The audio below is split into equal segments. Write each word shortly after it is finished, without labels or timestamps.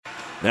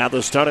Now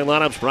the starting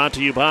lineups brought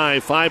to you by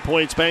 5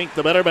 Points Bank,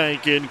 the Better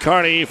Bank in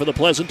Kearney. For the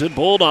Pleasanton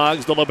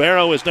Bulldogs, the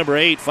libero is number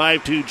 8,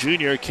 5'2"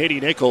 junior Katie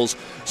Nichols.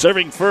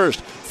 Serving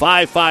first,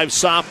 5'5"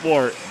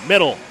 sophomore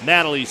middle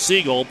Natalie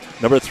Siegel.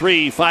 Number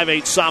 3,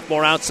 5'8"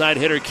 sophomore outside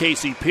hitter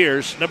Casey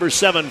Pierce. Number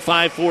 7,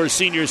 5'4"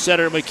 senior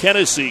setter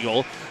McKenna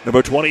Siegel.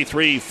 Number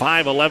 23,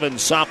 5'11"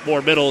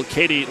 sophomore middle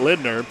Katie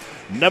Lindner.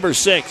 Number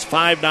 6,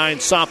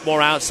 5'9"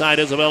 sophomore outside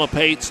Isabella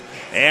Pates.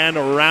 And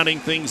rounding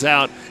things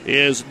out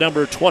is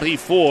number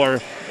 24,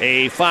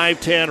 a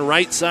 5'10"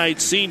 right side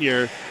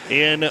senior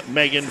in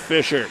Megan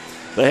Fisher.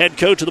 The head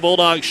coach of the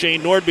Bulldogs,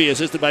 Shane Nordby,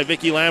 assisted by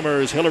Vicki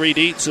Lammers, Hillary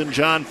Dietz, and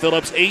John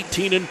Phillips.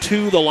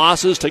 18-2 the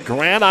losses to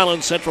Grand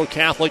Island Central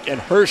Catholic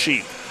and Hershey.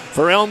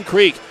 For Elm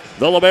Creek,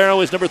 the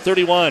libero is number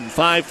 31,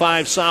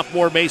 5'5"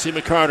 sophomore Macy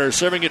McCarter.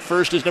 Serving at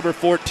first is number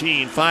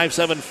 14,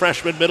 5'7"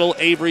 freshman middle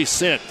Avery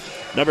Sint.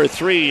 Number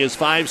 3 is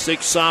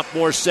 5'6"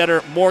 sophomore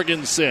setter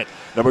Morgan Sint.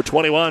 Number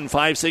 21,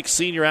 5'6"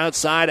 senior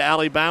outside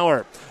Allie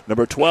Bauer.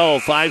 Number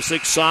 12,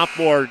 5'6"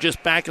 sophomore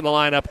just back in the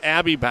lineup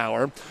Abby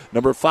Bauer.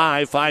 Number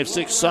 5,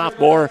 5'6"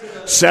 sophomore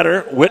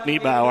setter Whitney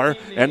Bauer.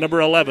 And number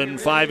 11,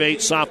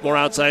 5'8" sophomore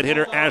outside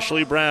hitter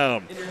Ashley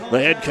Brown. The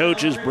head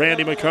coach is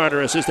Brandy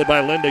McCarter, assisted by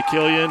Linda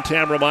Killian,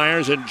 Tamara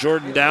Myers, and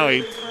Jordan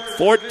Dowie.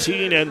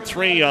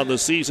 14-3 on the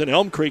season.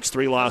 Elm Creek's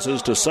 3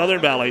 losses to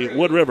Southern Valley,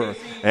 Wood River,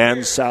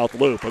 and South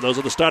Loop. And those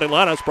are the starting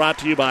lineups brought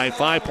to you by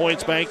 5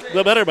 Points Bank,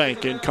 the Better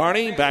Bank in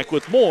Kearney. Back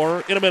with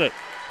more in a minute.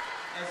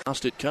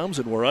 It comes,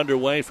 and we're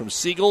underway from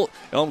Siegel.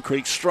 Elm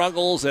Creek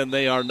struggles, and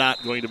they are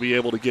not going to be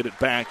able to get it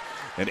back.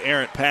 An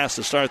errant pass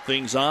to start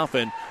things off,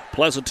 and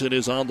Pleasanton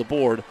is on the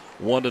board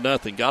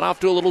 1-0. Got off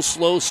to a little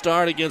slow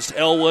start against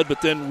Elwood,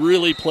 but then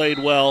really played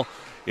well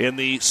in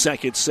the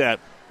second set.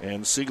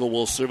 And Siegel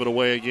will serve it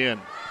away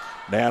again.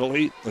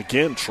 Natalie,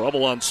 again,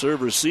 trouble on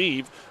serve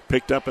receive.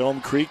 Picked up Elm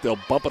Creek. They'll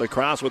bump it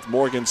across with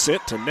Morgan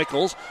Sint to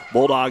Nichols.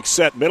 Bulldogs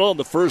set middle, and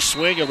the first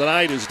swing of the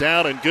night is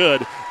down and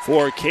good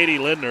for Katie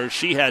Lindner.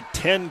 She had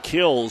 10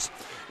 kills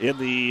in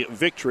the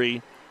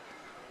victory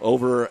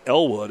over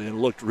Elwood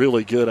and looked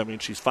really good. I mean,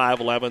 she's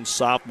 5'11",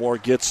 sophomore,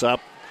 gets up.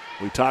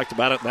 We talked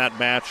about it in that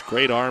match.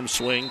 Great arm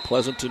swing.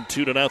 Pleasanton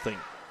 2-0.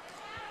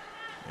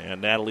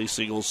 And Natalie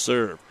Siegel's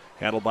serve.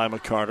 Handled by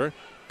McCarter.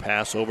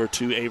 Pass over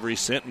to Avery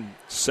Sint and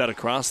set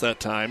across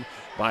that time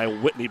by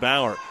Whitney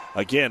Bauer.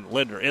 Again,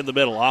 Lindner in the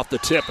middle, off the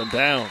tip and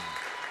down.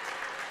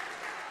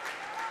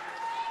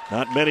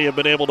 Not many have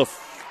been able to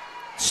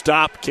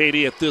stop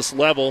Katie at this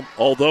level,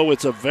 although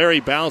it's a very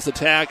balanced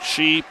attack.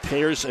 She,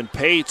 Pierce, and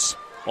Pates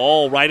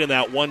all right in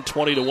that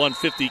 120 to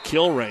 150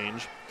 kill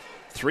range.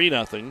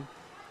 3-0.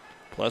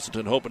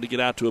 Pleasanton hoping to get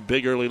out to a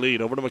big early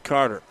lead. Over to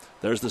McCarter.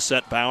 There's the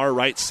set Bauer,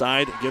 right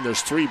side. Again,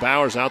 there's 3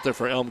 Bauers out there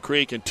for Elm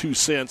Creek and 2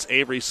 Sints.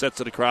 Avery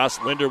sets it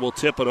across. Linder will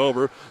tip it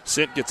over.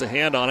 Sint gets a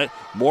hand on it.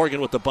 Morgan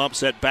with the bump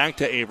set back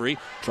to Avery.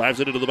 Drives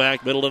it into the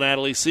back middle to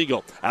Natalie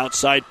Siegel.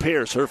 Outside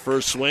Pierce, her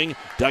first swing.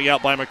 Dug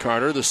out by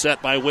McCarter. The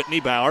set by Whitney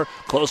Bauer.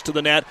 Close to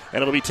the net,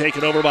 and it'll be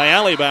taken over by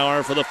Allie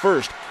Bauer for the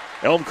first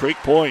Elm Creek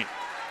point.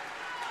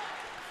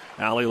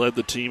 Allie led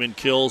the team in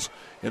kills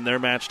in their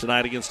match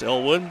tonight against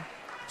Elwood.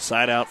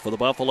 Side out for the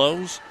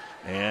Buffaloes.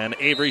 And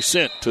Avery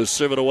Sint to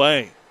serve it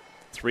away.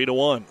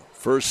 3-1.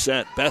 First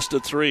set, best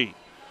of 3.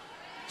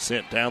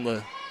 Sint down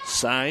the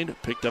side.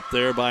 Picked up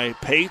there by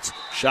Pates.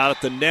 Shot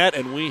at the net,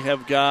 and we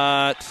have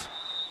got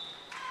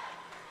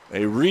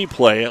a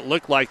replay. It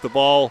looked like the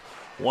ball,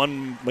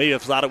 one may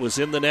have thought it was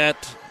in the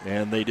net,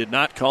 and they did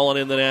not call it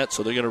in the net,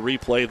 so they're going to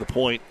replay the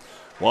point.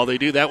 While they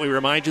do that, we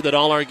remind you that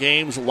all our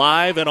games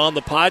live and on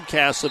the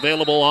podcast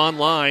available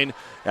online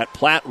at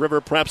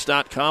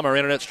PlatteRiverPreps.com. Our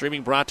internet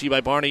streaming brought to you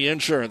by Barney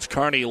Insurance,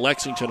 Kearney,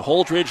 Lexington,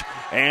 Holdridge,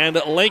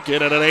 and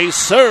Lincoln. And an ace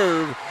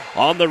serve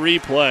on the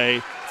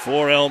replay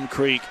for Elm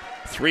Creek.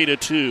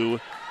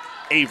 3-2,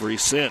 Avery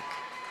Sint.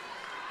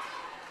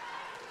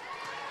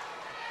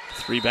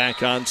 3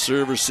 back on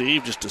serve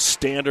receive. Just a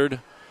standard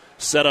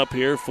setup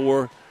here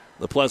for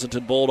the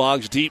Pleasanton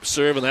Bulldogs. Deep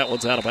serve, and that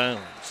one's out of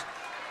bounds.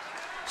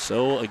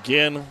 So,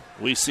 again,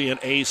 we see an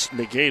ace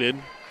negated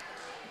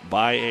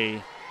by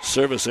a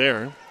service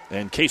error.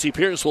 And Casey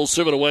Pierce will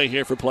serve it away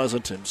here for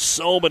Pleasanton.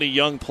 So many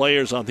young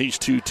players on these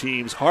two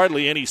teams.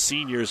 Hardly any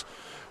seniors.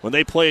 When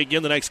they play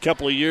again the next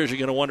couple of years, you're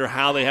going to wonder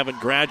how they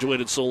haven't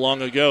graduated so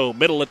long ago.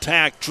 Middle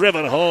attack,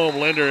 driven home.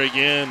 Linder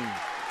again.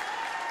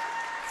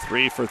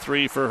 3 for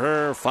 3 for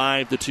her.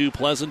 5-2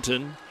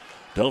 Pleasanton.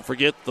 Don't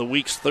forget the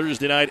week's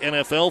Thursday night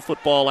NFL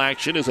football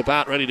action is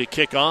about ready to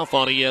kick off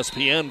on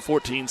ESPN.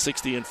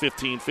 1460 and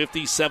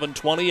 1550.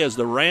 7:20 as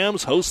the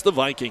Rams host the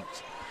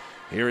Vikings.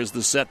 Here is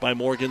the set by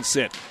Morgan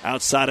Sint.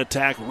 Outside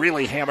attack,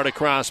 really hammered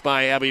across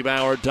by Abby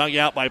Bauer. Dug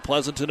out by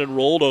Pleasanton and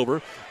rolled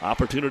over.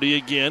 Opportunity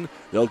again.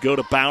 They'll go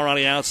to Bauer on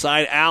the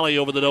outside. Alley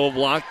over the double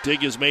block.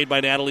 Dig is made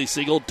by Natalie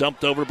Siegel.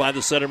 Dumped over by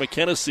the center,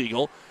 McKenna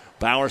Siegel.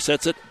 Bauer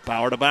sets it.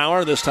 Bauer to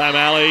Bauer. This time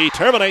Alley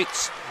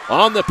terminates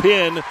on the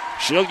pin.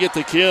 She'll get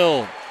the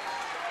kill.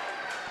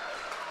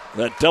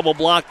 That double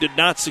block did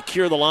not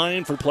secure the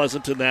line for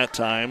Pleasanton that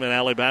time, and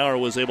Allie Bauer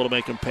was able to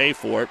make him pay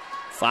for it.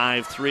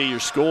 5-3 your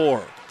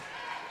score.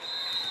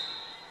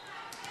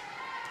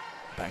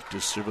 Back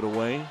to serve it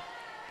away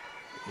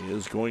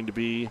is going to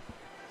be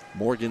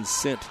Morgan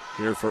Sint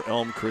here for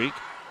Elm Creek.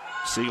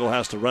 Siegel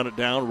has to run it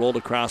down, rolled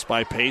across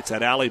by Pates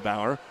at Allie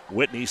Bauer.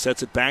 Whitney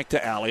sets it back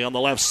to Allie on the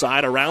left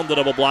side, around the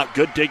double block.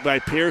 Good dig by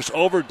Pierce,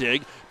 over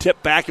dig.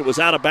 Tip back, it was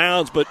out of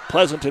bounds, but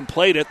Pleasanton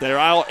played it. They're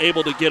all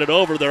able to get it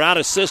over. They're out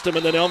of system,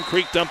 and then Elm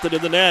Creek dumped it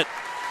in the net.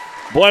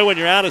 Boy, when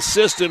you're out of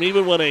system,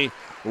 even when a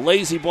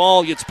lazy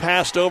ball gets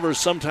passed over,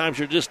 sometimes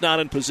you're just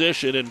not in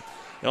position, and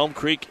Elm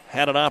Creek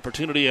had an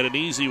opportunity at an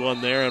easy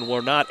one there and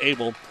were not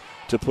able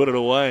to put it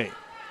away.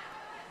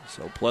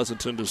 So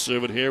Pleasanton to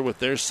serve it here with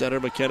their setter,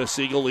 McKenna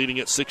Siegel, leading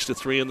it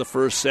 6-3 in the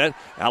first set.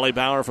 Allie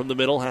Bauer from the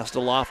middle has to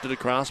loft it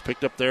across,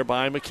 picked up there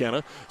by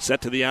McKenna.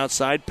 Set to the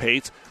outside,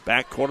 Pates.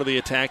 Back corner of the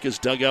attack is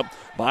dug up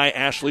by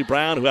Ashley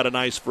Brown, who had a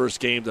nice first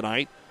game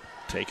tonight.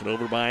 Taken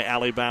over by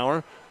Allie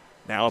Bauer.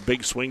 Now a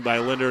big swing by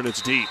Linder, and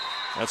it's deep.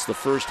 That's the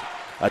first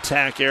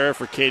attack error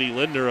for Katie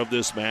Linder of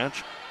this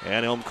match,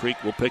 and Elm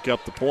Creek will pick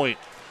up the point.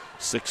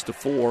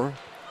 6-4.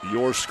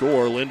 Your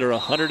score. Linder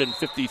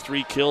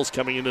 153 kills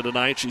coming into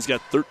tonight. She's got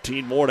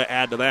 13 more to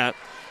add to that.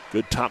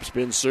 Good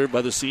topspin serve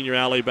by the senior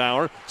Allie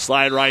Bauer.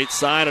 Slide right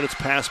side, and it's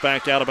passed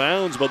back out of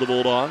bounds by the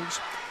Bulldogs.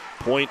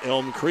 Point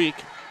Elm Creek,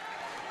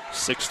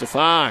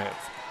 6-5.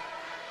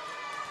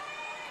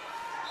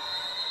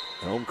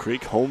 Elm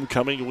Creek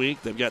homecoming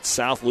week. They've got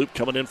South Loop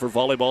coming in for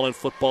volleyball and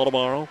football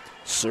tomorrow.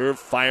 Serve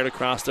fired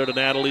across there to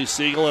Natalie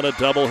Siegel, and a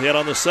double hit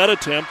on the set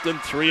attempt,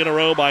 and 3 in a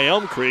row by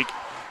Elm Creek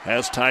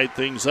has tied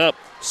things up.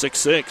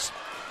 6-6.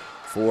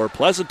 For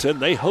Pleasanton,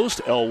 they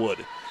host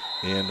Elwood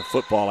in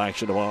football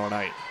action tomorrow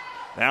night.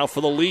 Now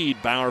for the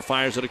lead, Bauer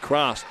fires it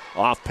across.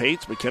 Off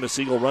Pates, McKenna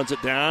Siegel runs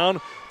it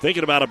down.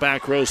 Thinking about a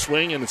back row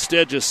swing, and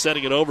instead just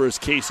setting it over is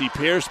Casey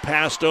Pierce.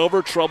 Passed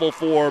over, trouble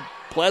for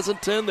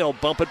Pleasanton. They'll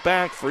bump it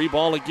back. Free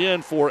ball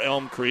again for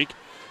Elm Creek.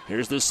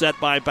 Here's the set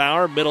by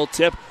Bauer. Middle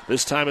tip.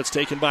 This time it's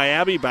taken by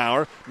Abby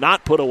Bauer.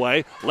 Not put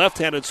away.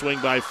 Left-handed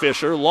swing by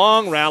Fisher.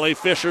 Long rally.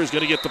 Fisher is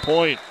going to get the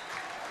point.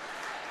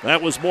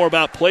 That was more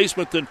about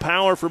placement than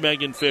power for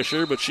Megan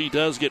Fisher, but she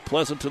does get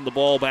Pleasanton the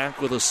ball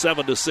back with a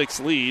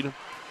 7-6 lead.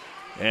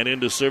 And in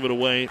to serve it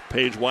away,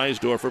 Paige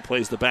Weisdorfer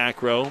plays the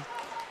back row.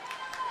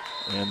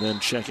 And then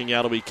checking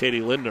out will be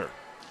Katie Linder.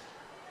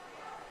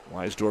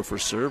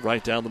 Weisdorfer serve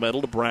right down the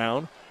middle to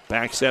Brown.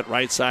 Back set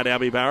right side,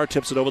 Abby Bauer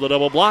tips it over the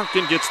double block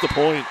and gets the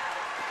point.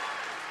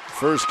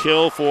 First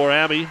kill for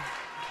Abby.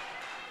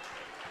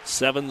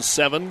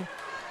 7-7.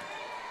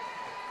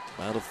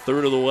 About a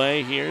third of the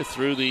way here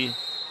through the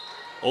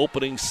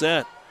opening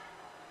set.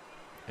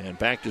 And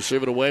back to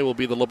serve it away will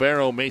be the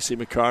libero, Macy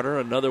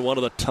McCarter. Another one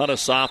of the ton of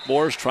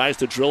sophomores. Tries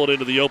to drill it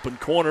into the open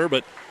corner,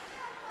 but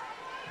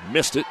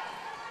missed it.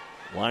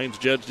 Lines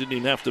judge didn't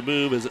even have to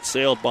move as it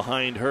sailed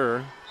behind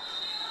her.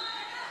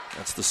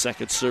 That's the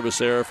second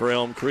service error for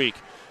Elm Creek.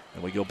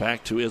 And we go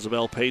back to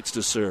Isabel Pates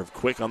to serve.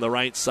 Quick on the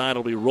right side.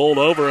 Will be rolled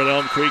over, and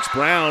Elm Creek's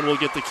Brown will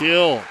get the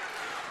kill.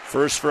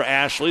 First for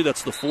Ashley.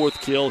 That's the fourth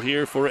kill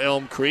here for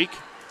Elm Creek.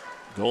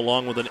 Go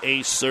along with an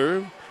ace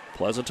serve.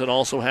 Pleasanton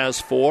also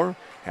has 4.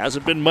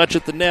 Hasn't been much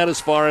at the net as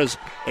far as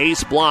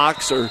ace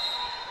blocks or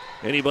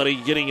anybody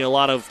getting a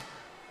lot of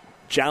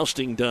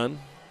jousting done.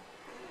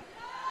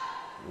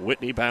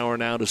 Whitney Bauer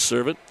now to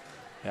serve it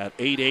at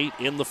 8-8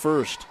 in the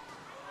first.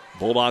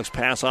 Bulldogs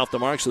pass off the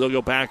mark, so they'll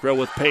go back row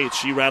with Pates.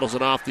 She rattles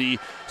it off the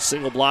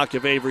single block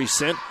of Avery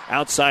Sint.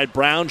 Outside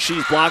Brown.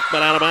 She's blocked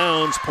but out of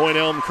bounds. Point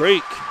Elm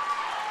Creek.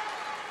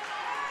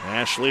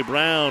 Ashley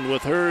Brown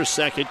with her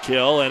second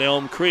kill, and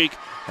Elm Creek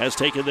has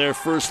taken their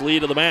first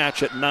lead of the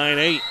match at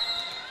 9-8.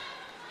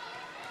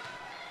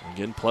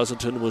 Again,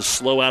 Pleasanton was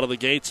slow out of the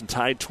gates and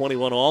tied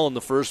 21-all in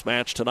the first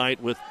match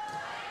tonight with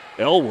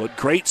Elwood.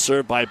 Great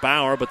serve by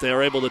Bauer, but they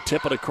are able to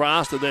tip it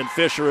across, and then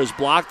Fisher is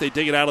blocked. They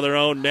dig it out of their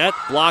own net.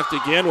 Blocked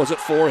again. Was it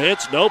 4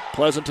 hits? Nope.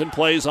 Pleasanton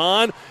plays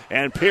on,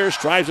 and Pierce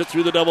drives it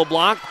through the double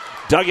block.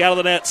 Dug out of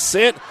the net,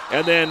 Sint,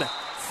 and then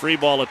free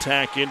ball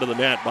attack into the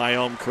net by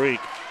Elm Creek.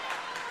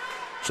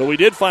 So we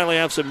did finally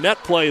have some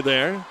net play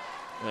there,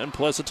 and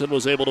Pleasanton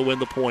was able to win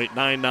the point.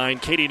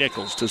 9-9. Katie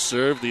Nichols to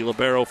serve, the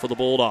libero for the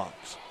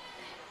Bulldogs.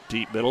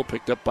 Deep middle,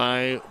 picked up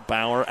by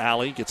Bauer.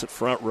 Alley gets it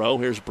front row.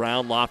 Here's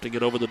Brown lofting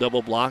it over the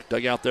double block.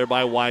 Dug out there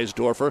by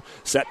Weisdorfer.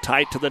 Set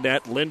tight to the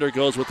net. Linder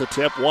goes with the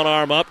tip. One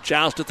arm up.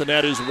 Joust at the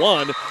net is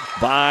won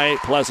by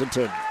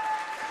Pleasanton.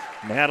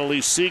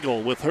 Natalie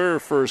Siegel with her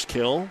first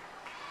kill.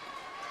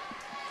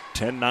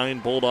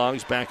 10-9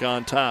 Bulldogs back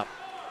on top.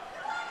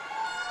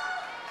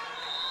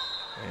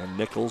 And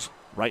Nichols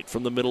right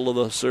from the middle of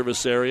the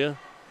service area.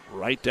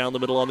 Right down the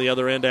middle on the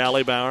other end,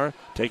 Allie Bauer.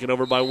 Taken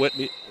over by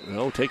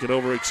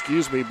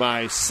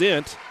by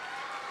Sint.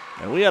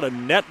 And we had a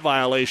net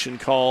violation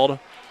called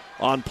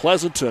on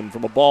Pleasanton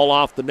from a ball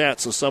off the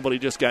net, so somebody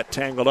just got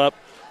tangled up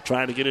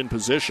trying to get in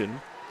position.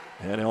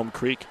 And Elm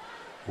Creek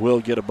will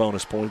get a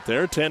bonus point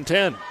there,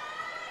 10-10.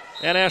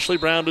 And Ashley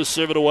Brown to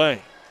serve it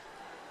away.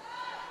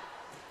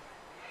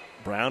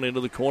 Brown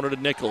into the corner to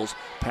Nichols.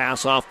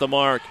 Pass off the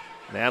mark.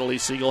 Natalie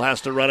Siegel has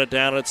to run it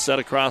down, and it's set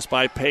across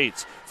by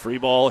Pates. Free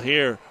ball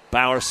here.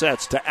 Bauer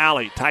sets to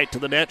Alley, tight to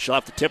the net. She'll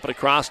have to tip it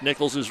across.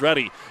 Nichols is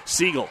ready.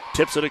 Siegel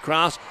tips it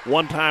across.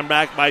 One time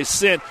back by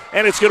Sint,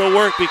 and it's going to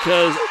work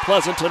because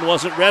Pleasanton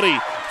wasn't ready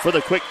for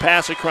the quick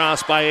pass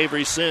across by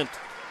Avery Sint.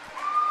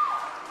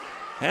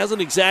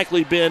 Hasn't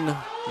exactly been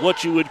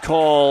what you would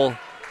call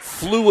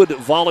fluid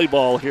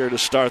volleyball here to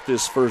start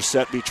this first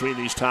set between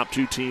these top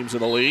two teams in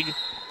the league.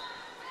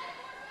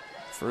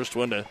 First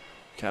one to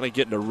kind of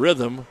get in a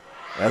rhythm.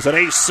 As an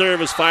ace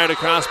serve is fired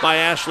across by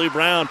Ashley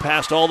Brown,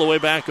 passed all the way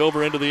back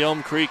over into the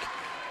Elm Creek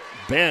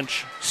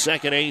bench.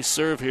 Second ace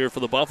serve here for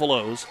the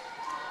Buffaloes.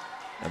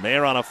 And they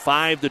are on a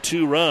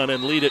 5-2 run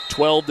and lead it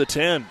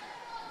 12-10.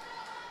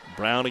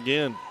 Brown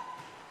again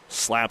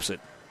slaps it.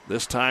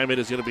 This time it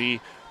is going to be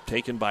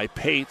taken by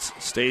Pates,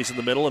 stays in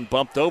the middle and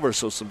bumped over.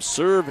 So some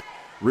serve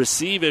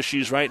receive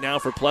issues right now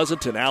for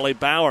Pleasanton. Allie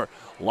Bauer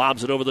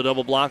lobs it over the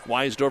double block.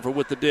 Weisdorfer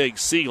with the dig.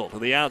 Siegel to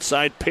the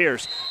outside.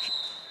 Pierce.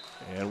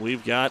 And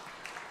we've got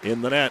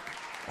in the net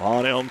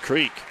on Elm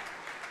Creek.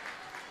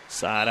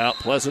 Side out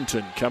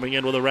Pleasanton coming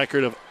in with a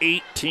record of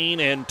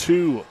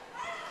 18-2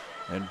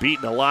 and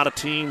beating a lot of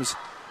teams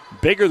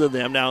bigger than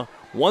them. Now,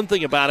 one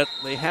thing about it,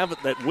 they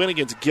haven't, that win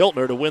against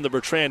Giltner to win the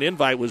Bertrand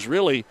Invite was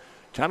really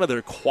kind of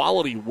their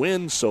quality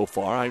win so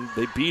far.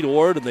 They beat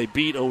Ord and they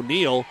beat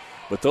O'Neill,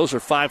 but those are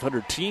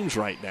 500 teams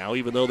right now,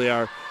 even though they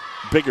are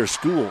bigger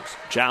schools.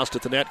 Joust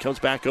at the net, comes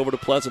back over to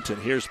Pleasanton.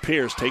 Here's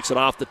Pierce, takes it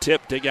off the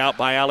tip, dig out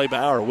by Allie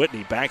Bauer.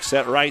 Whitney back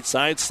set right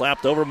side,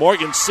 slapped over.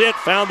 Morgan Sint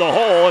found the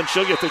hole, and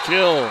she'll get the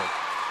kill.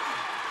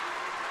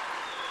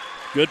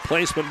 Good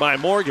placement by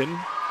Morgan.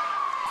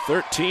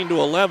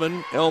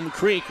 13-11, Elm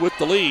Creek with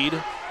the lead.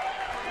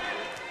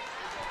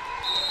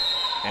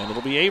 And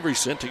it'll be Avery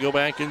Sint to go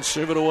back and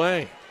serve it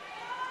away.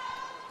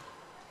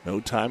 No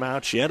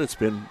timeouts yet. It's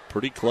been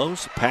pretty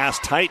close. Pass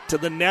tight to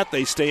the net.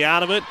 They stay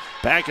out of it.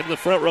 Back into the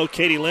front row.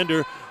 Katie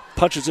Linder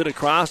punches it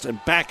across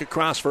and back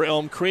across for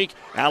Elm Creek.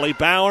 Allie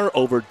Bauer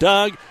over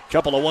Doug.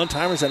 Couple of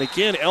one-timers. And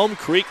again, Elm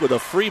Creek with a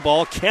free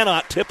ball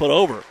cannot tip it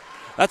over.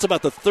 That's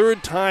about the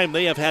third time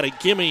they have had a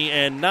gimme,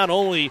 and not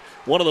only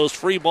one of those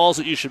free balls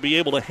that you should be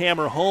able to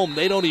hammer home,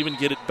 they don't even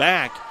get it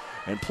back.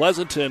 And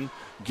Pleasanton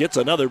gets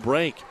another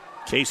break.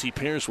 Casey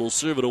Pierce will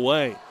serve it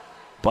away.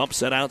 Bump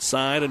set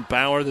outside, and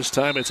Bauer, this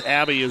time it's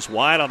Abby, is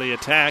wide on the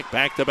attack.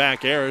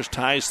 Back-to-back errors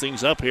ties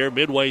things up here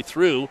midway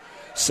through.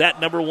 Set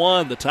number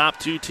one, the top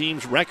two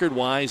teams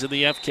record-wise in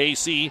the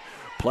FKC.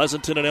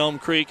 Pleasanton and Elm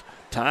Creek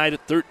tied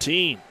at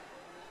 13.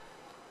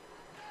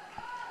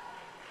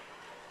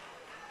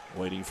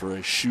 Waiting for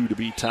a shoe to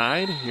be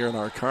tied here in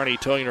our Kearney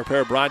Towing and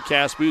Repair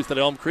broadcast booth at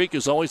Elm Creek.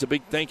 As always, a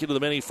big thank you to the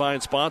many fine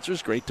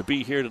sponsors. Great to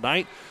be here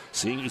tonight,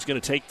 seeing who's going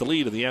to take the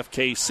lead of the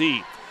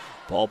FKC.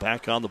 Ball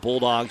back on the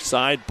Bulldogs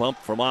side. Bump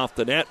from off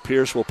the net.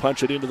 Pierce will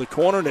punch it into the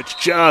corner, and it's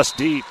just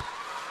deep.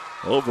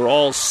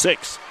 Overall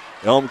 6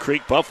 Elm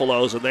Creek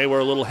Buffaloes, and they were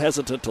a little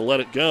hesitant to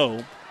let it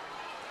go.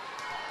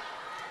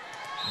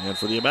 And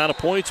for the amount of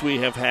points we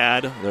have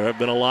had, there have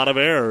been a lot of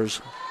errors.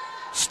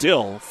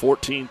 Still,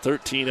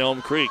 14-13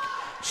 Elm Creek.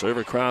 Serve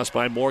across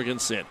by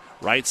Morganson.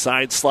 Right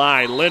side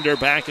slide. Linder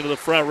back into the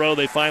front row.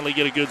 They finally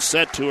get a good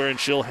set to her, and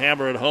she'll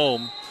hammer it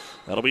home.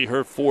 That'll be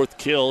her 4th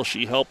kill.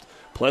 She helped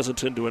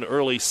Pleasanton to an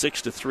early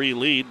 6-3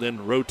 lead,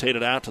 then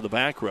rotated out to the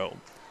back row.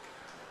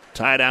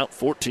 Tied out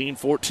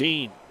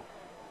 14-14.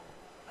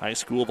 High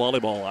school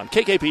volleyball on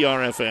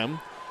KKPR-FM.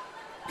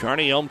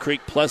 Kearney, Elm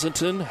Creek,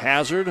 Pleasanton,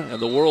 Hazard,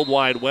 and the World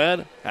Wide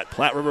Web at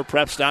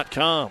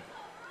PlatteRiverPreps.com.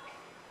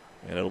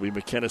 And it'll be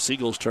McKenna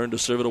Siegel's turn to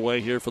serve it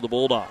away here for the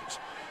Bulldogs.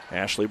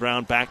 Ashley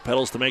Brown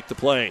backpedals to make the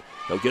play.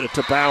 They'll get it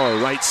to Bauer.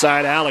 Right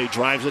side alley.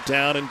 Drives it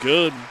down and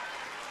good.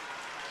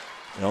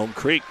 Elm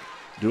Creek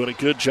doing a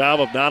good job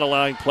of not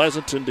allowing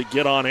Pleasanton to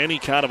get on any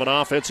kind of an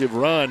offensive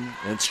run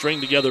and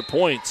string together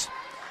points.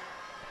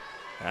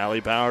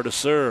 Allie Bauer to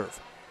serve.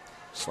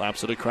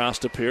 Slaps it across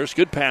to Pierce.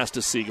 Good pass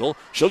to Siegel.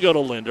 She'll go to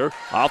Linder.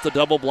 Off the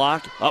double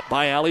block. Up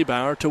by Allie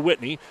Bauer to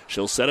Whitney.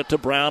 She'll set it to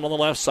Brown on the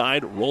left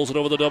side. Rolls it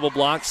over the double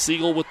block.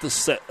 Siegel with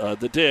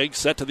the dig.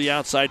 Set to the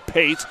outside.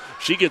 Pates.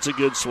 She gets a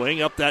good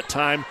swing. Up that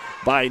time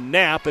by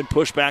Knapp and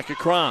push back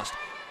across.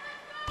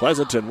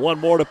 Pleasanton, one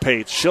more to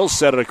Pates. She'll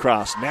set it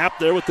across. Knapp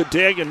there with the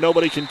dig, and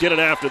nobody can get it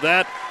after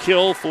that.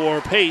 Kill for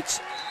Pates.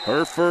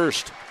 Her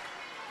first.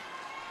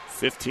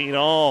 15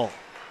 all.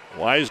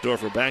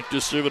 Weisdorfer back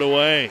to serve it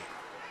away.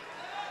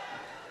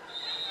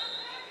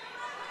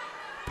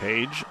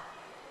 Page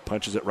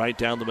punches it right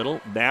down the middle.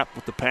 Knapp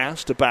with the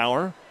pass to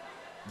Bauer.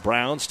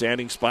 Brown,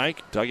 standing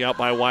spike, dug out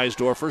by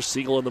Weisdorfer.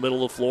 Siegel in the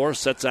middle of the floor,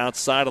 sets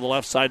outside on the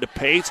left side to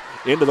Pates.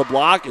 Into the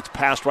block. It's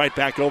passed right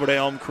back over to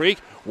Elm Creek.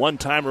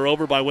 One-timer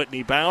over by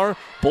Whitney Bauer.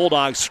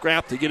 Bulldogs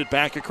scrap to get it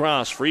back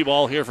across. Free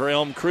ball here for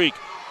Elm Creek.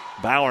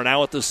 Bauer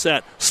now at the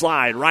set.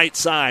 Slide, right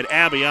side.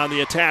 Abby on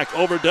the attack.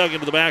 Over Doug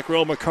into the back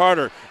row.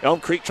 McCarter. Elm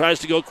Creek tries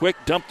to go quick.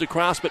 Dumped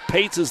across, but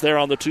Pates is there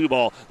on the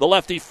 2-ball. The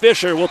lefty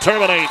Fisher will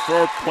terminate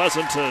for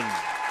Pleasanton.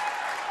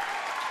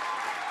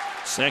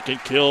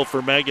 Second kill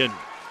for Megan.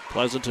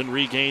 Pleasanton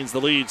regains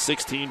the lead,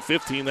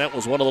 16-15. That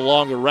was one of the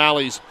longer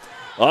rallies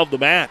of the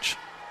match.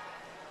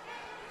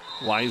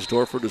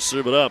 Weisdorfer to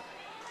serve it up.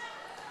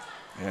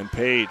 And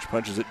Page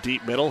punches it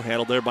deep middle,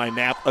 handled there by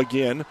Knapp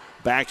again.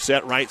 Back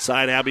set right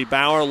side, Abby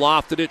Bauer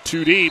lofted it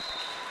too deep.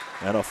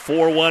 And a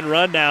 4-1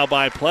 run now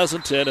by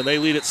Pleasanton, and they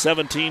lead at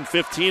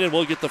 17-15, and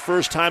we'll get the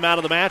first time out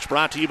of the match.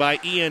 Brought to you by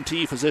ENT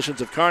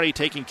Physicians of Kearney,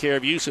 taking care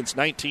of you since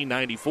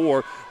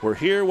 1994. We're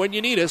here when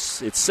you need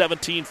us. It's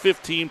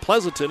 17-15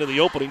 Pleasanton in the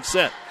opening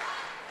set.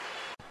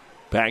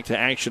 Back to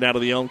action out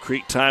of the Elm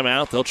Creek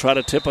timeout. They'll try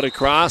to tip it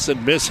across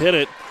and miss-hit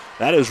it.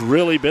 That has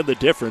really been the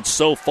difference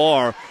so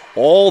far.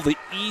 All the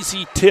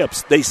easy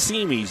tips, they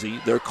seem easy.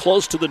 They're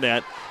close to the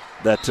net.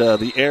 That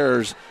the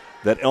errors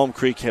that Elm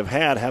Creek have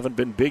had haven't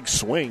been big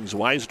swings.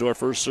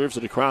 Weisdorfer serves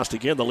it across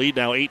again. The lead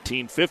now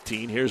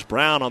 18-15. Here's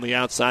Brown on the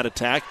outside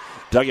attack.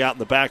 Dug out in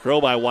the back row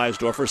by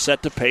Weisdorfer.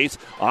 Set to pace.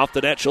 Off the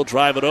net, she'll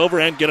drive it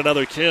over and get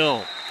another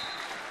kill.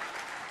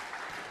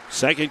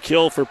 Second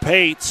kill for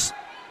Pates.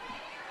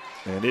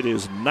 And it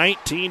is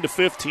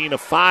 19-15, a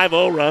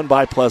 5-0 run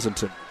by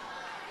Pleasanton.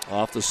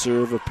 Off the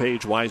serve of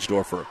Paige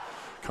Weisdorfer.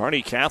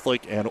 Kearney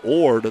Catholic and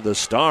Ord, the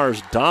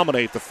Stars,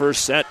 dominate the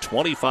first set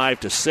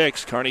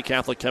 25-6. Kearney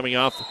Catholic coming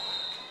off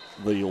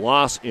the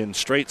loss in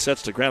straight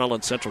sets to Grand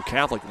Island Central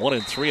Catholic,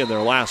 1-3 in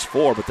their last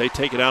 4, but they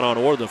take it out on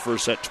Ord the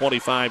first set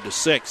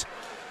 25-6.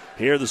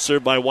 Here the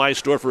serve by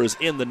Weisdorfer is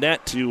in the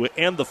net to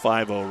end the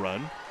 5-0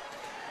 run.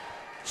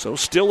 So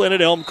still in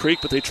at Elm Creek,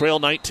 but they trail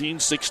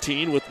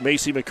 19-16 with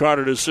Macy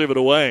McCarter to serve it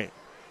away.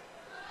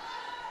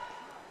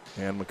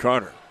 And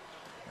McCarter.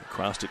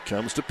 Across it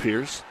comes to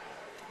Pierce.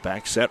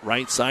 Back set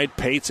right side.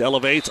 Pates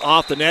elevates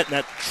off the net, and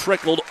that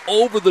trickled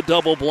over the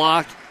double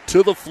block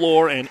to the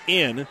floor and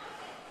in.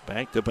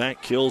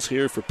 Back-to-back kills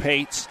here for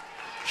Pates.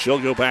 She'll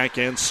go back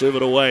and serve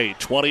it away.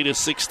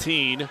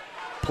 20-16,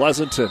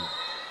 Pleasanton.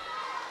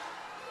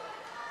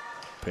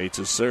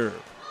 Pates'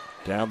 serve.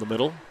 Down the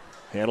middle.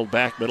 Handled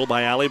back middle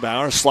by Allie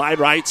Bauer. Slide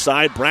right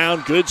side.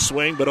 Brown, good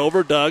swing, but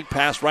over Doug.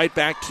 Pass right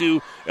back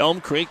to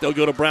Elm Creek. They'll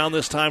go to Brown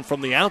this time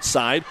from the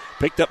outside.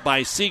 Picked up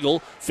by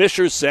Siegel.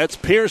 Fisher sets.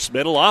 Pierce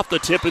middle. Off the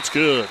tip. It's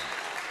good.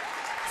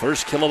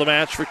 First kill of the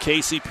match for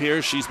Casey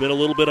Pierce. She's been a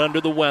little bit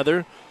under the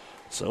weather.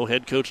 So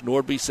head coach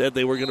Nordby said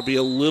they were going to be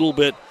a little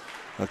bit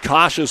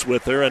cautious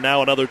with her. And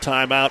now another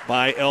timeout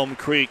by Elm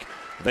Creek.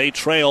 They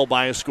trail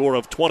by a score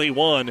of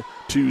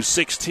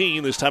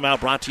 21-16. This timeout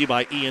brought to you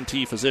by ENT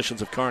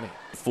Physicians of Kearney.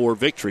 For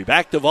victory.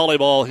 Back to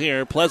volleyball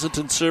here.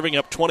 Pleasanton serving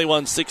up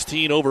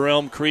 21-16 over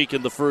Elm Creek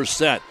in the first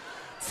set.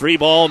 Free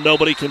ball,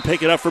 nobody can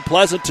pick it up for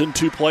Pleasanton.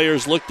 Two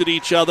players looked at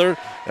each other,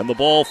 and the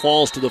ball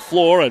falls to the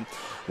floor. And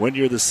when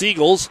you're the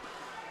Seagulls,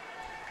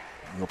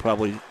 we'll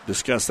probably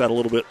discuss that a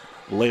little bit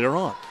later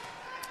on,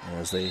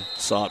 as they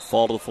saw it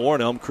fall to the floor,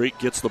 and Elm Creek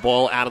gets the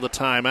ball out of the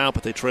timeout,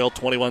 but they trail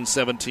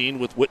 21-17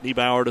 with Whitney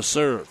Bauer to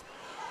serve.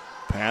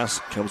 Pass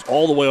comes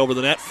all the way over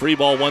the net. Free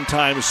ball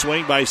one-time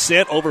swing by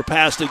Sint.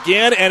 Overpassed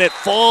again, and it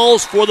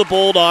falls for the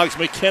Bulldogs.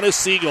 McKenna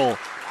Siegel.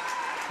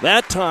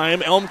 That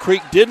time, Elm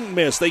Creek didn't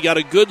miss. They got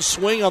a good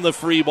swing on the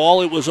free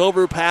ball. It was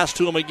overpassed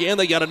to them again.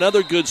 They got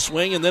another good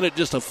swing, and then it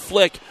just a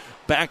flick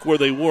back where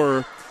they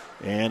were,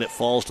 and it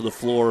falls to the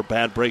floor.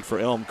 Bad break for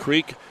Elm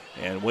Creek,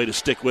 and way to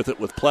stick with it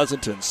with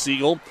Pleasanton.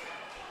 Siegel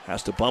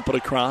has to bump it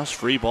across.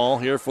 Free ball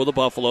here for the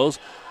Buffaloes.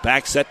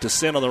 Back set to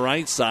Sin on the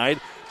right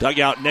side. Dug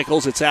out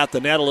Nichols. It's at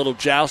the net. A little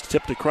joust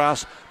tipped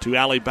across to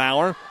Allie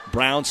Bauer.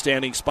 Brown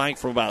standing spike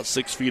from about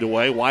 6 feet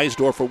away.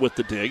 Weisdorfer with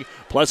the dig.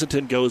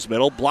 Pleasanton goes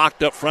middle.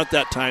 Blocked up front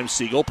that time.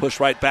 Siegel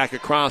pushed right back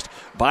across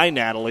by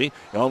Natalie.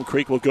 Elm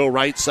Creek will go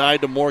right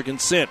side to Morgan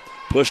Sint.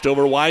 Pushed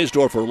over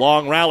Weisdorfer.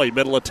 Long rally.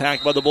 Middle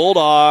attack by the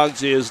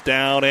Bulldogs is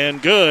down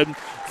and good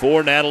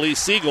for Natalie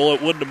Siegel.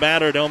 It wouldn't have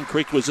mattered. Elm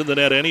Creek was in the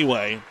net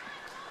anyway.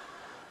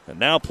 And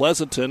now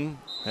Pleasanton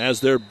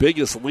has their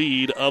biggest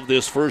lead of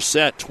this first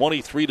set,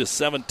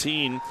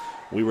 23-17.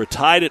 We were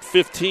tied at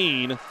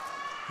 15,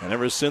 and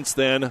ever since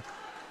then,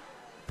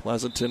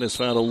 Pleasanton has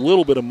found a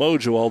little bit of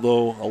mojo,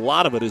 although a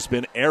lot of it has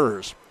been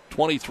errors.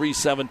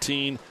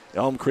 23-17,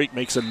 Elm Creek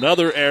makes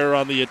another error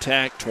on the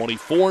attack,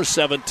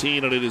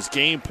 24-17, and it is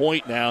game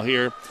point now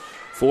here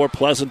for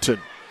Pleasanton.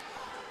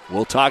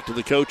 We'll talk to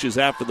the coaches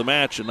after the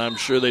match, and I'm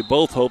sure they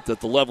both hope that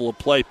the level of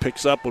play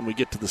picks up when we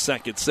get to the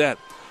second set.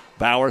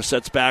 Bauer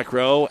sets back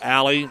row.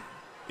 Allie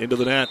into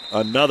the net.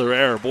 Another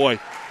error. Boy,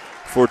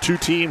 for two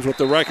teams with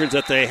the records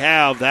that they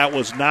have, that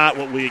was not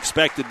what we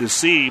expected to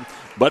see.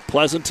 But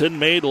Pleasanton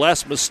made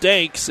less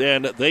mistakes,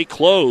 and they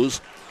close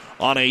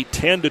on a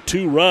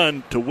 10-2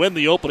 run to win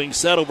the opening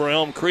set over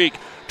Elm Creek,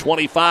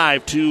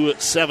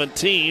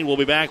 25-17. We'll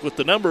be back with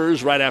the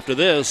numbers right after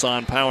this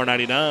on Power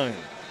 99.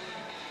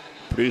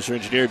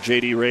 Producer-engineer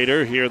J.D.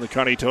 Rader here in the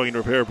Kearney Towing and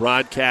Repair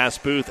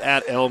broadcast booth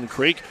at Elm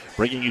Creek,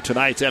 bringing you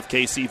tonight's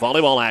FKC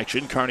volleyball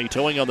action. Kearney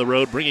Towing on the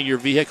road, bringing your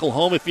vehicle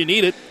home if you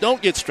need it.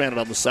 Don't get stranded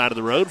on the side of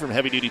the road. From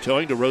heavy-duty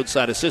towing to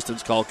roadside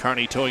assistance, call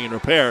Kearney Towing and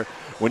Repair.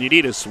 When you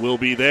need us, we'll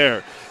be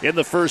there. In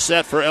the first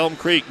set for Elm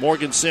Creek,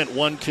 Morgan Sint,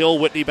 1 kill.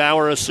 Whitney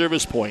Bauer, a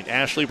service point.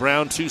 Ashley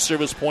Brown, 2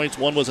 service points.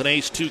 1 was an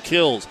ace, 2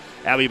 kills.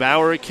 Abby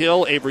Bauer, a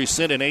kill. Avery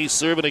Sint, an ace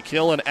serve and a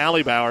kill. And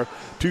Allie Bauer,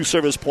 2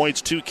 service points,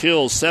 2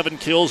 kills. 7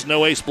 kills,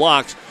 no ace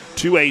blocks.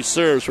 2 ace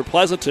serves for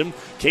Pleasanton.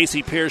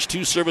 Casey Pierce,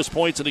 2 service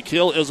points and a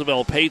kill.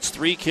 Isabel Pates,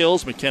 3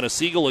 kills. McKenna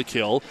Siegel, a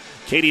kill.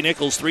 Katie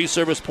Nichols, 3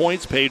 service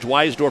points. Paige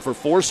Weisdorfer,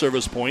 4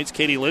 service points.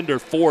 Katie Linder,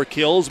 4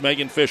 kills.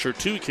 Megan Fisher,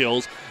 2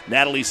 kills.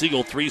 Natalie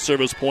Siegel, 3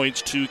 service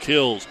points, 2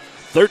 kills.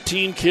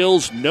 13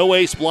 kills, no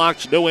ace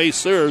blocks, no ace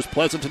serves.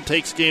 Pleasanton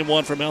takes game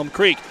 1 from Elm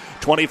Creek.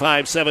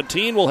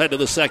 25-17. We'll head to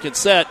the second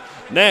set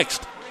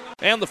next.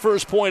 And the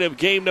first point of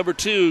game number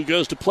 2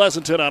 goes to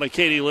Pleasanton on a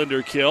Katie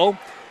Linder kill.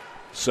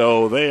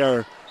 So they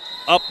are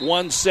up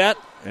 1 set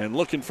and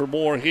looking for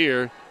more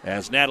here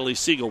as Natalie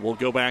Siegel will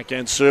go back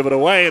and serve it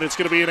away, and it's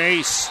going to be an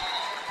ace.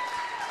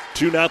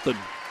 2-0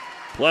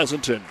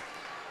 Pleasanton.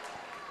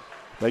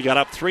 They got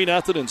up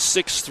 3-0 and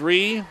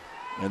 6-3,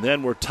 and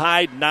then we're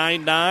tied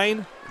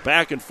 9-9.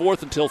 Back and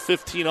forth until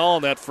 15-all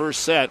in that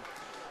first set.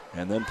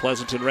 And then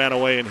Pleasanton ran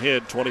away and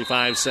hid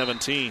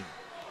 25-17.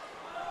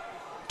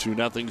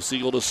 2-0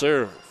 Siegel to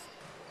serve.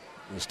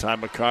 This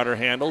time McCarter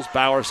handles.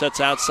 Bauer sets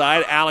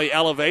outside. Alley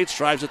elevates.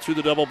 Drives it through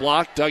the double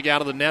block. Dug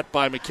out of the net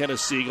by McKenna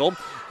Siegel.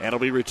 And it'll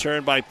be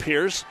returned by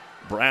Pierce.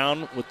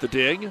 Brown with the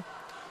dig.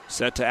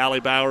 Set to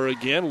Allie Bauer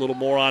again. A little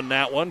more on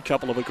that one.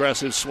 Couple of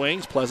aggressive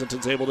swings.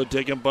 Pleasanton's able to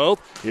dig them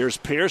both. Here's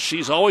Pierce.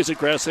 She's always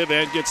aggressive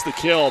and gets the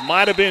kill.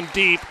 Might have been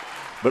deep,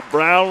 but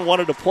Brown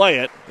wanted to play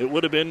it. It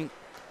would have been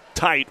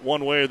tight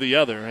one way or the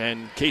other,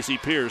 and Casey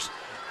Pierce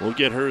will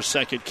get her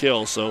second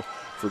kill. So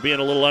for being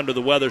a little under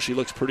the weather, she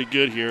looks pretty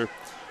good here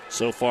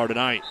so far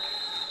tonight.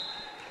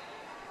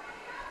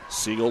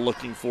 Siegel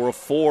looking for a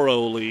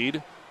 4-0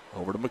 lead.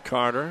 Over to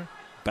McCarter.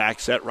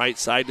 Back set right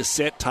side to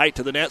Sint, tight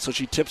to the net, so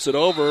she tips it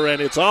over,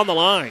 and it's on the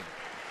line.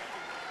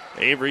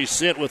 Avery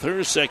Sint with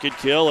her second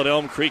kill, and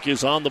Elm Creek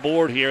is on the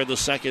board here in the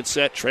second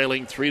set,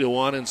 trailing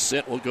 3-1, and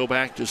Sint will go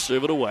back to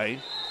serve it away.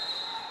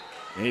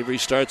 Avery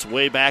starts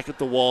way back at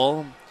the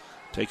wall,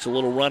 takes a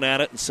little run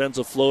at it, and sends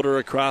a floater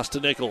across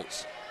to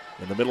Nichols.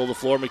 In the middle of the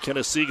floor,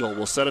 McKenna Siegel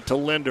will set it to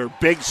Linder.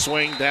 Big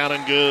swing, down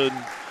and good.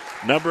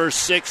 Number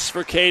 6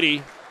 for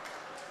Katie.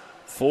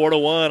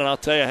 4-1, and I'll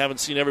tell you, I haven't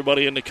seen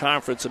everybody in the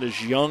conference, and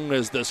as young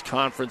as this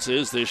conference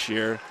is this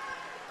year,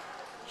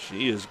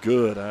 she is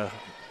good.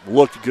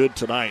 Looked good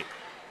tonight.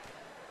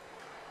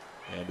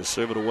 And to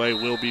serve it away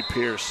will be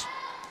Pierce.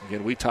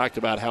 Again, we talked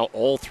about how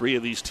all 3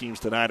 of these teams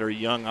tonight are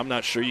young. I'm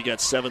not sure you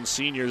got 7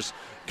 seniors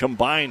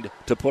combined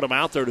to put them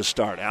out there to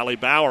start. Allie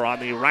Bauer on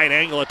the right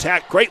angle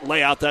attack. Great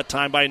layout that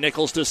time by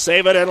Nichols to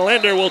save it, and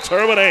Linder will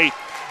terminate.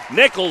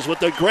 Nichols with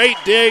the great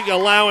dig,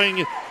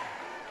 allowing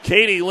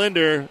Katie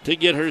Linder to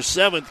get her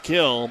 7th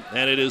kill,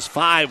 and it is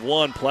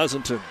 5-1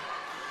 Pleasanton.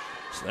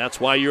 So that's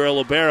why you're a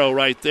libero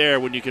right there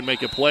when you can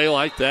make a play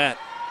like that.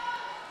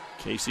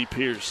 Casey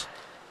Pierce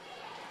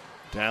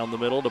down the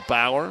middle to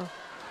Bauer.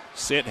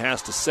 Sint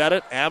has to set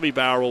it. Abby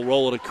Bauer will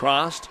roll it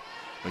across.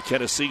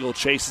 McKenna Siegel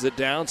chases it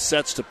down,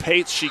 sets to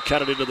Pates. She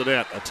cut it into the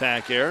net.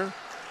 Attack error.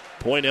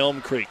 Point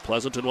Elm Creek.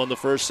 Pleasanton won the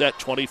first set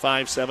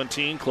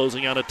 25-17,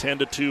 closing out a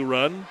 10-2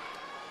 run.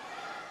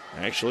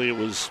 Actually, it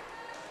was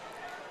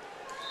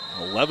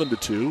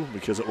 11-2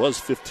 because it was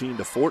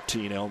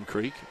 15-14 Elm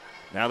Creek.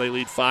 Now they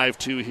lead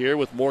 5-2 here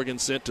with Morgan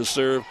Sint to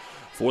serve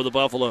for the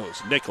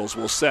Buffaloes. Nichols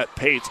will set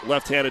Pates.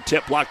 Left-handed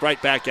tip blocked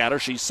right back at her.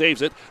 She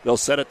saves it. They'll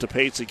set it to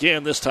Pates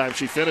again. This time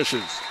she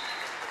finishes.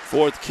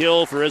 4th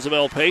kill for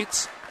Isabel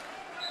Pates.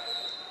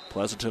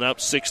 Pleasanton up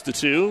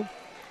 6-2.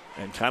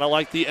 And kind of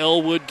like the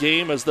Elwood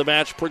game as the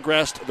match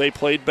progressed, they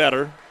played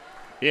better.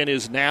 In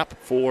is Knapp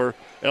for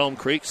Elm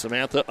Creek.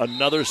 Samantha,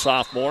 another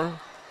sophomore.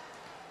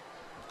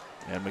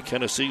 And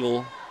McKenna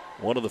Siegel,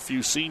 one of the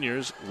few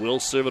seniors, will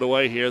serve it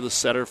away here, the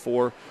setter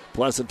for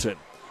Pleasanton.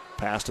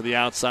 Pass to the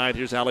outside.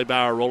 Here's Allie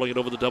Bauer rolling it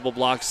over the double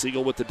block.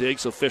 Siegel with the dig,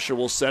 so Fisher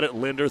will set it.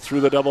 Linder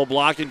through the double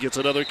block and gets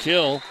another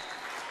kill.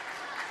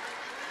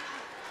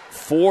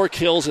 4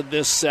 kills in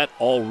this set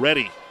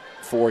already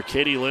for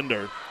Katie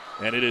Linder,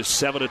 and it is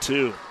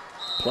 7-2.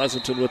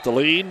 Pleasanton with the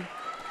lead.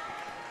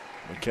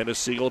 McKenna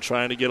Siegel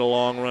trying to get a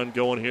long run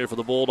going here for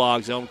the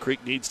Bulldogs. Elm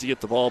Creek needs to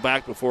get the ball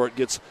back before it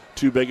gets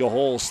too big a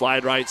hole.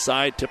 Slide right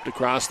side, tipped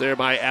across there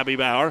by Abby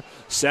Bauer.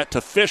 Set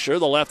to Fisher.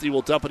 The lefty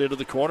will dump it into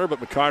the corner, but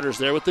McCarter's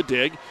there with the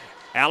dig.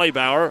 Allie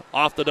Bauer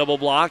off the double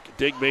block.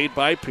 Dig made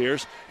by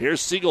Pierce.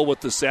 Here's Siegel with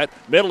the set.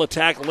 Middle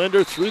attack,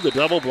 Linder through the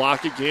double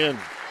block again.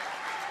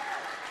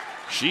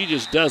 She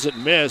just doesn't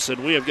miss,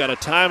 and we have got a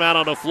timeout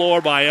on the floor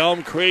by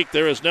Elm Creek.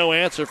 There is no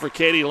answer for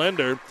Katie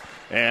Linder.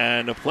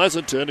 And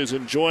Pleasanton is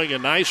enjoying a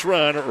nice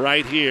run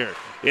right here.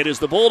 It is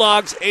the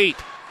Bulldogs 8,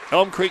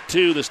 Elm Creek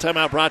 2. This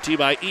timeout brought to you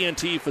by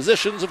ENT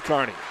Physicians of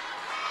Kearney.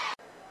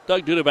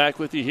 Doug Duda back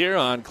with you here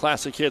on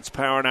Classic Hits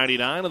Power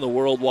 99 on the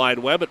World Wide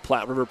Web at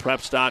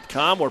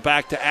PlatteRiverPreps.com. We're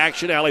back to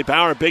action. Allie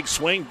Bauer, big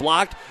swing,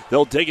 blocked.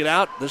 They'll dig it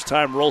out. This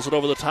time rolls it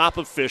over the top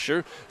of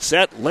Fisher.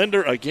 Set,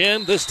 Linder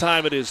again. This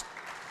time it is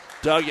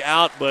dug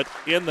out, but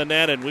in the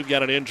net, and we've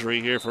got an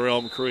injury here for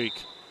Elm Creek.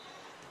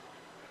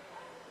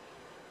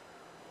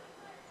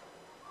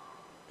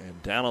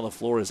 And down on the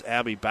floor is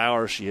Abby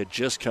Bauer. She had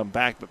just come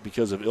back, but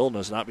because of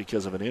illness, not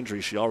because of an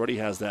injury. She already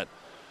has that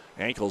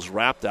ankles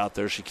wrapped out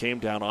there. She came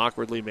down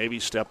awkwardly,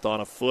 maybe stepped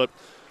on a foot.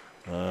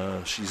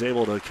 She's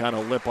able to kind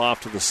of limp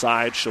off to the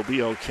side. She'll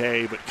be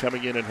okay, but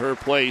coming in her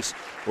place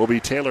will be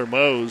Taylor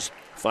Mose,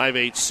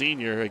 5'8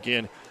 senior.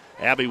 Again,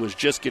 Abby was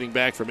just getting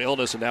back from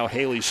illness, and now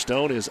Haley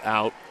Stone is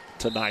out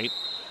tonight.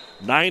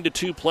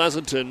 9-2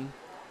 Pleasanton.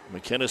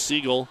 McKenna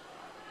Siegel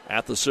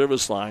at the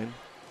service line.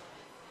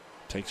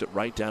 Takes it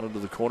right down into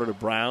the corner to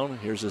Brown.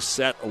 Here's a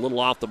set a little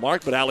off the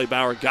mark, but Allie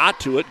Bauer got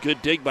to it.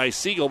 Good dig by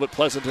Siegel, but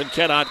Pleasanton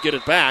cannot get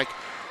it back,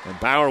 and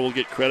Bauer will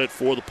get credit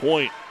for the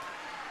point.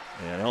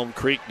 And Elm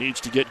Creek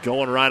needs to get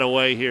going right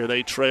away here.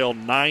 They trail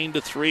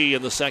 9-3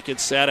 in the second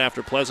set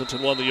after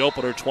Pleasanton won the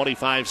opener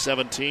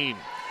 25-17.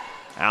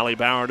 Allie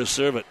Bauer to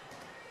serve it.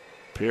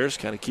 Pierce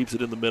kind of keeps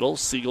it in the middle.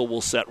 Siegel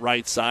will set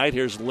right side.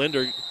 Here's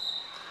Linder,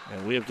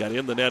 and we have got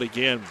in the net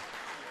again.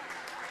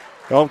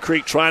 Elm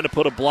Creek trying to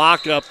put a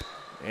block up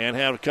and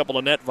have a couple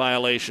of net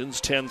violations.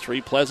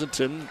 10-3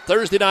 Pleasanton.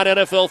 Thursday night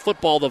NFL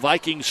football. The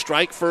Vikings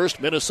strike first.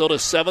 Minnesota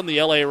 7.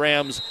 The LA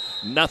Rams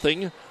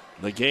nothing.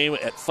 The game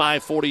at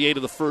 5:48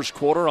 of the first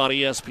quarter on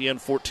ESPN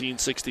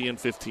 1460 and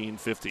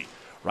 1550.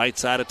 Right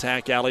side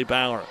attack, Allie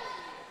Bauer.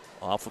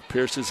 Off of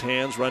Pierce's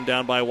hands, run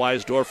down by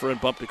Weisdorfer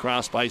and bumped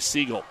across by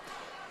Siegel.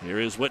 Here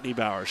is Whitney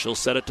Bauer. She'll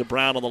set it to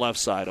Brown on the left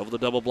side. Over the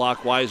double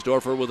block,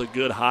 Weisdorfer with a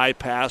good high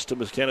pass to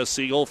McKenna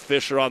Siegel.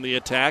 Fisher on the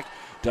attack.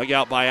 Dug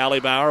out by Allie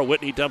Bauer.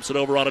 Whitney dumps it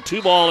over on a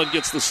 2-ball and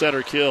gets the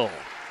center kill.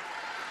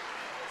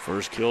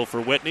 First kill for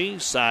Whitney.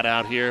 Side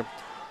out here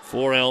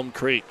for Elm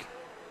Creek.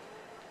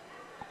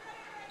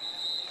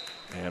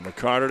 And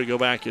McCarter to go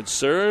back and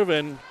serve,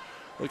 and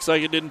looks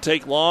like it didn't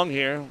take long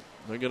here.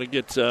 They're going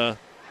to get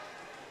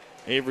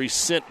Avery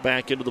Sint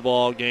back into the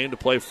ball game to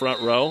play front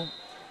row.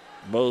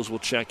 Mose will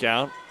check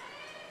out.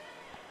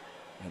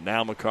 And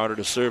now McCarter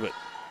to serve it.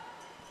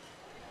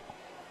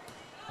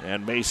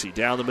 And Macy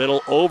down the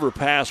middle,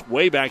 overpass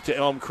way back to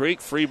Elm Creek.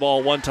 Free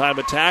ball one-time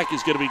attack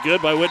is going to be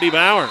good by Whitney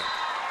Bauer.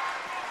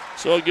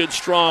 So a good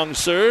strong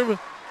serve.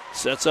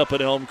 Sets up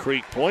an Elm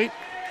Creek point.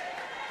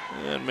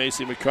 And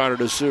Macy McCarter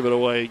to serve it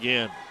away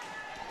again.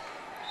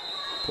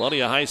 Plenty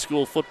of high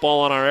school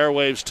football on our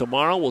airwaves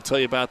tomorrow. We'll tell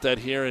you about that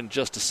here in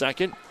just a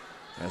second.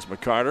 As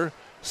McCarter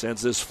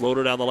sends this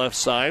floater down the left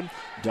side.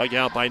 Dug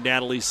out by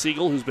Natalie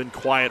Siegel, who's been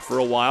quiet for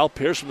a while.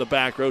 Pierce from the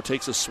back row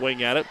takes a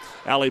swing at it.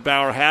 Allie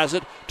Bauer has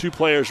it. Two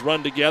players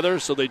run together,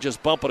 so they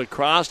just bump it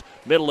across.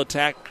 Middle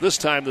attack. This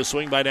time the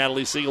swing by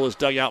Natalie Siegel is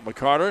dug out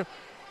McCarter.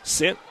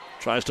 Sint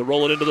tries to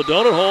roll it into the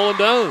donut hole and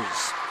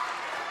does.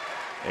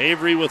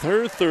 Avery with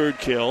her third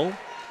kill.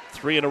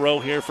 3 in a row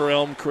here for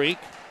Elm Creek.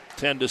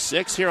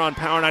 10-6 here on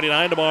Power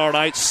 99 tomorrow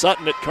night.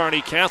 Sutton at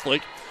Kearney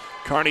Catholic.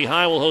 Kearney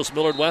High will host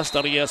Millard West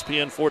on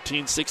ESPN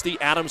 1460.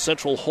 Adams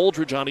Central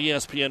Holdridge on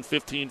ESPN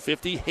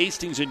 1550.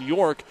 Hastings and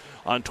York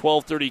on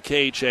 1230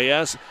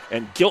 KHAS.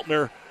 And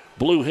Giltner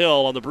Blue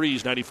Hill on the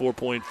Breeze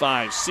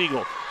 94.5.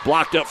 Siegel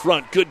blocked up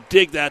front. Good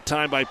dig that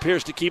time by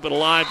Pierce to keep it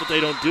alive, but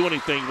they don't do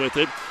anything with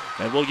it.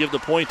 And we'll give the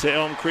point to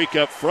Elm Creek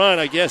up front.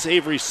 I guess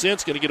Avery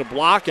Sint's going to get a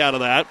block out of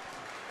that.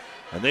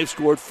 And they've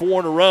scored 4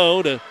 in a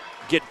row to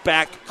get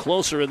back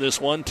closer in this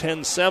one,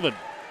 10-7.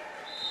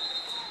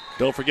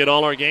 Don't forget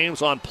all our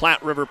games on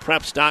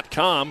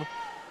PlatteRiverPreps.com.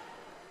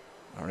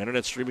 Our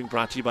internet streaming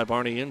brought to you by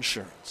Barney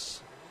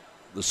Insurance.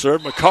 The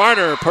serve,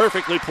 McCarter,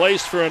 perfectly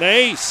placed for an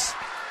ace.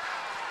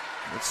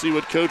 Let's see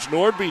what Coach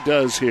Nordby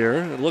does here.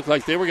 It looked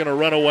like they were going to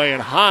run away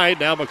and hide.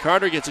 Now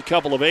McCarter gets a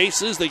couple of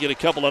aces. They get a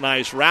couple of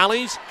nice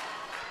rallies.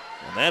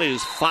 And that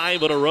is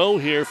 5 in a row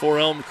here for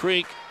Elm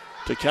Creek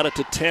to cut it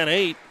to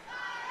 10-8.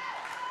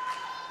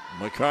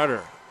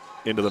 McCarter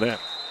into the net.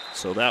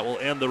 So that will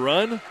end the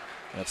run.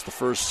 That's the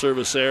first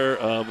service error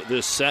of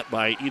this set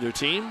by either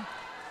team.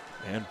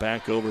 And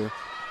back over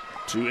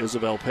to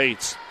Isabel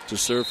Pates to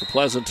serve for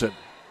Pleasanton.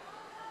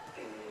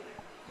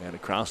 And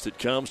across it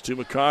comes to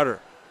McCarter.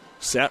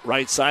 Set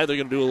right side. They're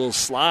going to do a little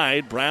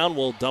slide. Brown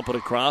will dump it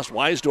across.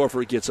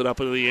 Weisdorfer gets it up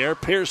into the air.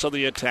 Pierce on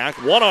the attack.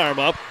 One arm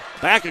up.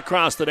 Back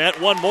across the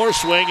net. One more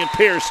swing, and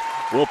Pierce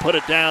will put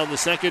it down the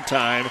second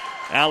time.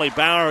 Allie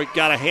Bauer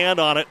got a hand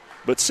on it,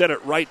 but sent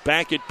it right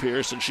back at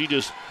Pierce, and she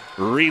just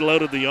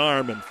reloaded the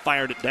arm and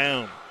fired it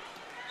down.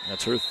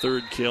 That's her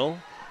third kill.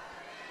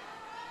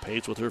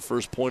 Pates with her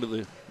first point of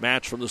the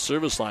match from the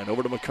service line.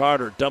 Over to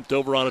McCarter. Dumped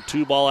over on a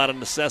 2-ball out of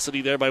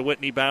necessity there by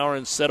Whitney Bauer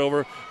and set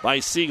over by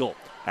Siegel.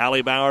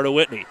 Allie Bauer to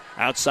Whitney.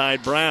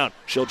 Outside Brown.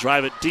 She'll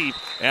drive it deep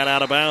and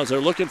out of bounds. They're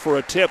looking for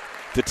a tip.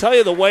 To tell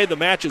you the way the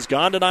match has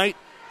gone tonight,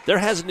 there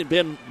hasn't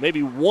been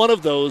maybe one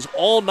of those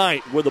all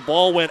night where the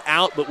ball went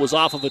out but was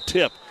off of a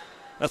tip.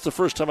 That's the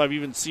first time I've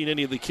even seen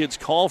any of the kids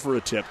call for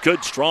a tip.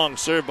 Good, strong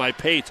serve by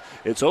Pates.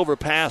 It's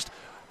overpassed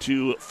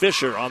to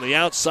Fisher on the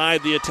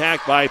outside. The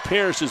attack by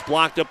Pierce is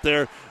blocked up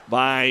there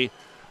by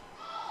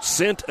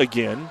Sint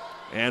again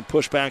and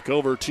pushed back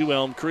over to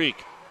Elm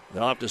Creek.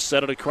 They'll have to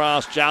set it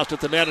across, joust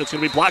at the net. It's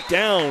going to be blocked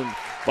down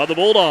by the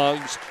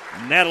Bulldogs,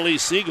 Natalie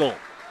Siegel.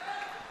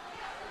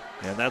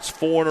 And that's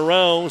 4 in a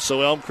row.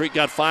 So Elm Creek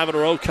got 5 in a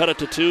row, cut it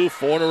to 2.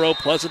 4 in a row.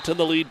 Pleasanton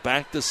the lead,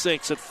 back to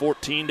 6 at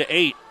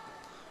 14-8.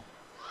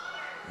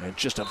 And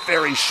just a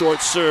very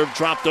short serve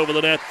dropped over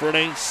the net for an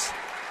ace.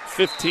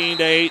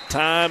 15-8,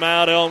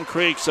 timeout Elm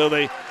Creek. So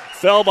they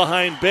fell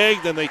behind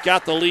big. Then they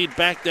got the lead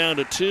back down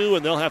to 2,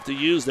 and they'll have to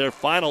use their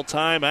final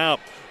timeout.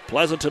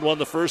 Pleasanton won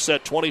the first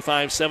set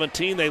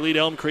 25-17. They lead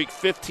Elm Creek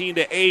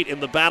 15-8 in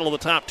the battle of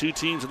the top two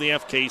teams in the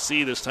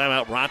FKC. This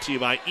timeout brought to you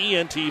by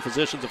ENT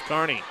Physicians of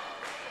Kearney.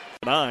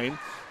 9.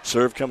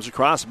 Serve comes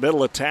across,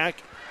 middle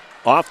attack,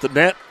 off the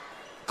net,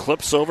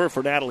 clips over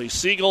for Natalie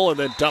Siegel, and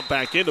then dumped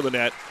back into the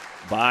net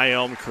by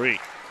Elm Creek.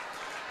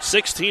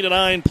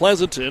 16-9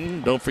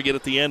 Pleasanton. Don't forget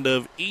at the end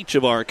of each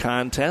of our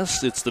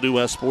contests, it's the New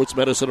West Sports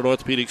Medicine and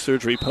Orthopedic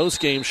Surgery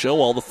postgame show.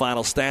 All the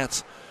final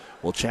stats.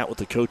 We'll chat with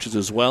the coaches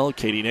as well.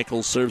 Katie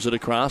Nichols serves it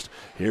across.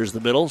 Here's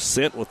the middle.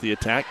 Sint with the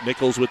attack.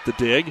 Nichols with the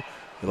dig.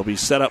 It'll be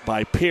set up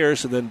by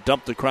Pierce and then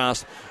dumped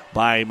across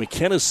by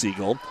McKenna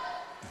Siegel.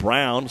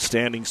 Brown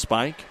standing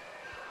spike.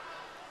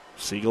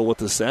 Siegel with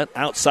the set.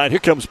 Outside, here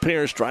comes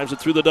Pierce. Drives it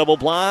through the double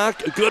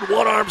block. A good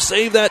one-arm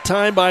save that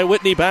time by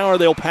Whitney Bauer.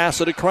 They'll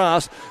pass it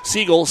across.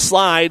 Siegel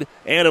slide,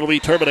 and it'll be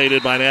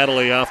terminated by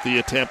Natalie off the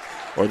attempt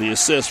or the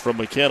assist from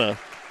McKenna.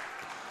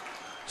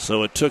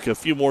 So it took a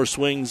few more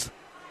swings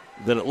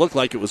than it looked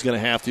like it was going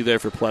to have to there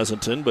for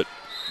Pleasanton, but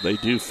they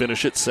do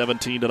finish it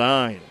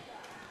 17-9.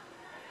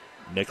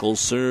 Nichols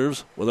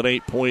serves with an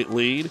 8-point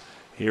lead.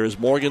 Here is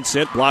Morgan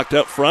Sint blocked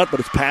up front, but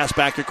it's passed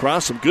back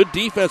across. Some good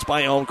defense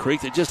by Elm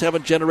Creek. They just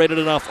haven't generated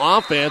enough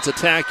offense.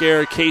 Attack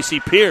error, Casey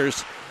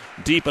Pierce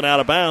deep and out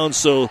of bounds,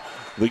 so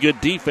the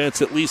good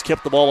defense at least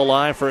kept the ball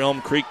alive for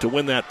Elm Creek to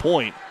win that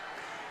point.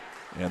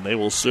 And they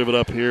will serve it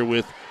up here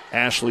with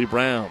Ashley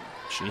Brown.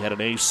 She had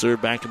an ace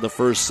serve back in the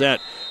first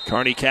set.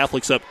 Kearney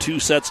Catholic's up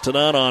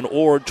 2-0 on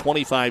Ord,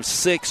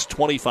 25-6,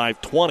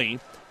 25-20.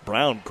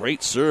 Brown,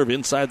 great serve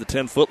inside the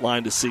 10-foot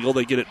line to Siegel.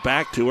 They get it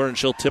back to her, and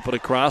she'll tip it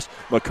across.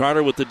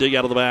 McCarter with the dig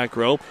out of the back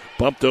row.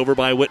 Bumped over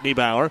by Whitney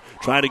Bauer.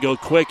 Trying to go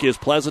quick is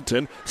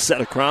Pleasanton. Set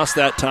across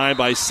that time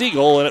by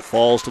Siegel, and it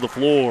falls to the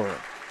floor.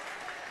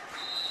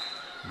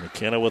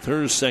 McKenna with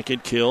her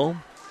second kill.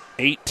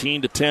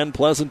 18-10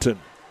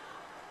 Pleasanton.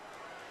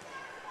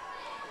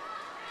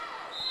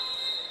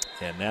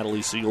 And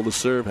Natalie Siegel to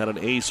serve. Had an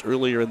ace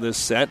earlier in this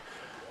set.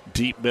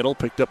 Deep middle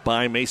picked up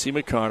by Macy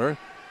McCarter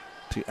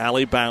to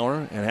Allie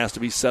Bauer, and has to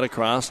be set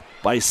across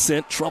by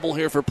Sint. Trouble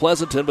here for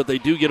Pleasanton, but they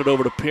do get it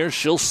over to Pierce.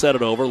 She'll set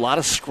it over. A lot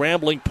of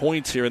scrambling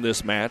points here in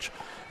this match.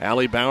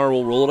 Allie Bauer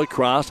will roll it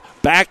across.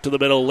 Back to the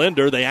middle,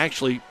 Linder. They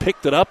actually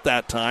picked it up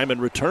that time and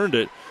returned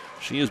it.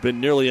 She has been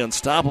nearly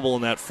unstoppable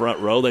in that front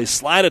row. They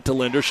slide it to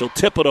Linder. She'll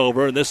tip it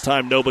over, and this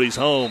time nobody's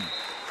home.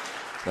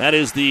 That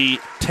is the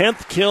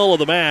 10th kill of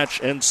the match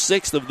and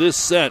 6th of this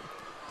set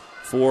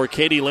for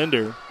Katie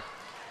Linder.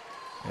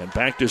 And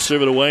back to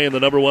serve it away in the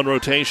number 1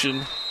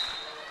 rotation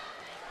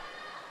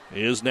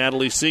is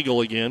Natalie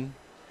Siegel again.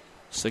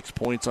 6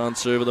 points on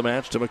serve of the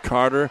match to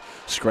McCarter.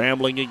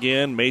 Scrambling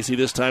again. Macy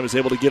this time is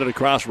able to get it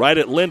across right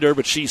at Linder,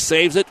 but she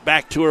saves it.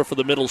 Back to her for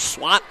the middle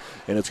swat,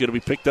 and it's going to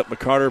be picked up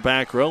McCarter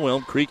back row.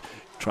 Elm Creek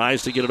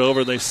tries to get it over,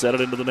 and they set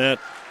it into the net.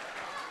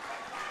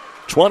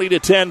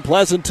 20-10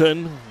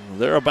 Pleasanton.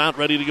 They're about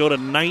ready to go to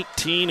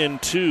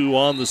 19-2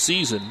 on the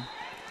season,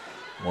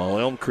 while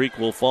Elm Creek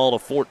will fall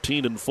to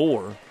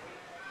 14-4.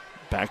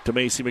 Back to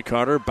Macy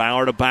McCarter,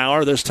 Bauer to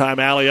Bauer. This time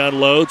Allie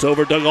unloads,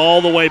 overdug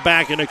all the way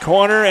back in the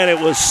corner, and it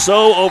was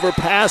so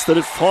overpassed that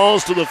it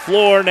falls to the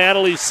floor.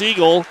 Natalie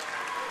Siegel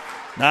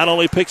not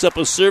only picks up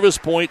a service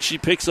point, she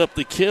picks up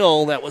the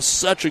kill. That was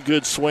such a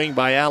good swing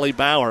by Allie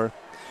Bauer.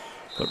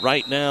 But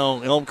right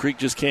now, Elm Creek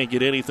just can't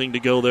get anything to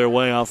go their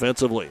way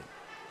offensively.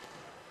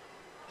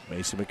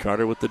 Macy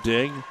McCarter with the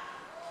dig.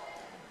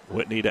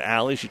 Whitney to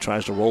Allie. She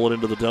tries to roll it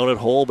into the donut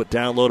hole, but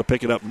down low to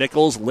pick it up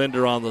Nichols.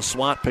 Linder on the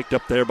swat, picked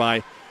up there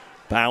by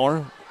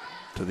Bauer.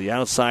 To the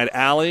outside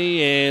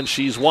Allie, and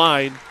she's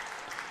wide.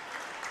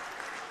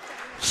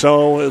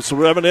 So it's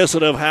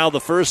reminiscent of how the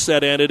first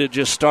set ended. It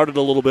just started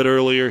a little bit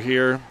earlier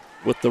here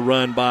with the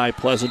run by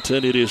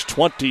Pleasanton. It is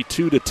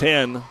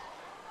 22-10.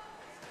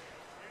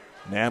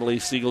 Natalie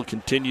Siegel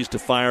continues to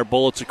fire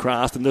bullets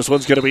across, and this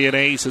one's going to be an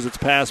ace as it's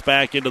passed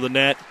back into the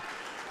net.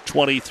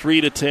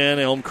 23-10.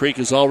 Elm Creek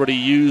has already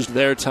used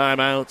their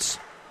timeouts.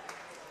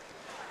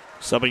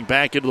 Subbing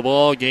back into the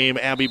ball game,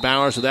 Abby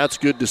Bauer, so that's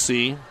good to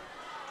see.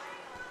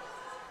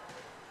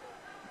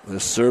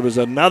 This serve is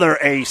another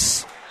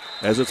ace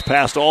as it's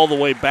passed all the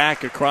way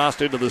back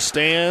across into the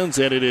stands,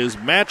 and it is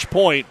match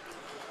point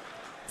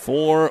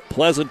for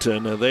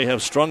Pleasanton. They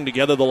have strung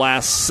together the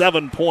last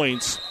 7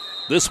 points.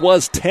 This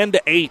was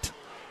 10-8.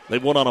 They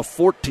went on a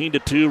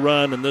 14-2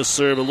 run, and this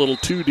serve a little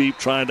too deep,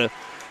 trying to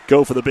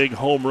go for the big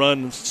home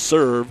run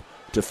serve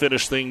to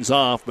finish things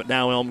off. But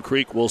now Elm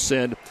Creek will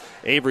send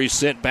Avery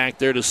Sint back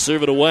there to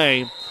serve it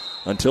away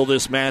until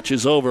this match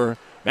is over.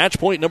 Match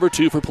point number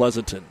 2 for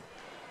Pleasanton.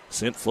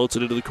 Sint floats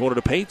it into the corner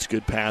to Pates.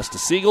 Good pass to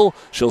Siegel.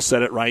 She'll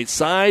set it right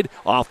side.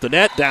 Off the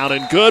net. Down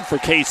and good for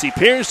Casey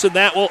Pierce, and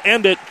that will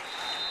end it.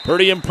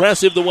 Pretty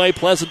impressive the way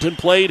Pleasanton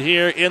played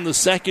here in the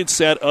second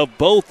set of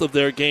both of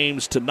their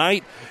games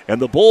tonight.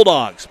 And the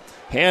Bulldogs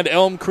hand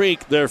Elm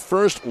Creek their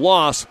first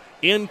loss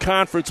in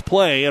conference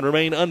play and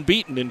remain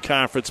unbeaten in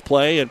conference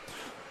play. And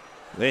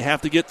They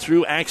have to get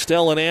through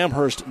Axtell and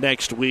Amherst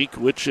next week,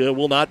 which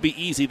will not be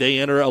easy. They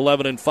enter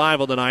 11-5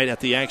 on the night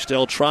at the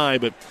Axtell Tri,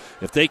 but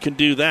if they can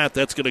do that,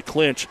 that's going to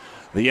clinch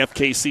the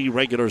FKC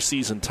regular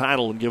season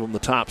title and give them the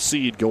top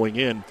seed going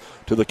in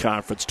to the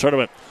conference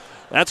tournament.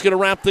 That's going to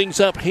wrap things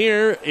up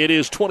here. It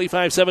is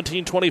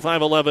 25-17,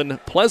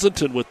 25-11,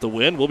 Pleasanton with the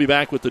win. We'll be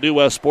back with the New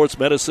West Sports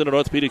Medicine and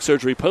Orthopedic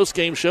Surgery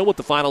postgame show with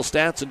the final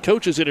stats and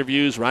coaches'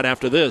 interviews right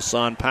after this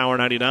on Power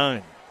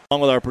 99.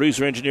 Along with our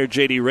producer-engineer,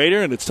 J.D.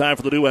 Rader, and it's time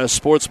for the New West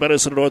Sports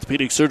Medicine and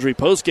Orthopedic Surgery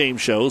postgame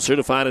show.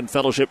 Certified and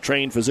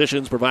fellowship-trained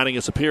physicians providing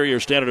a superior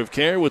standard of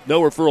care with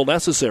no referral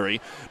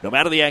necessary. No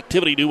matter the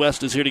activity, New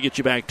West is here to get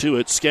you back to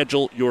it.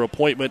 Schedule your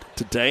appointment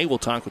today. We'll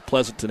talk with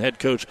Pleasanton head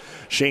coach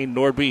Shane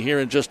Nordby here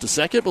in just a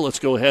second, but let's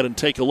go ahead and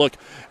take a look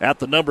at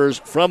the numbers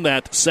from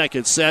that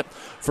second set.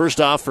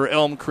 First off, for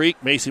Elm Creek,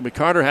 Macy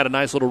McCarter had a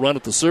nice little run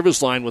at the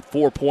service line with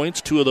 4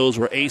 points. 2 of those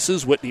were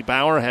aces. Whitney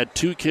Bauer had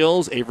 2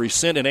 kills. Avery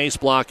Sint an ace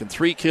block and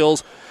 3 kills.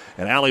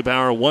 And Allie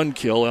Bauer 1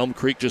 kill. Elm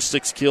Creek just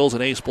 6 kills,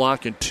 an ace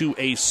block, and 2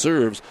 ace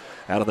serves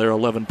out of their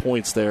 11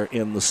 points there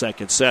in the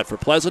second set. For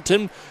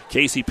Pleasanton,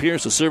 Casey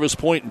Pierce a service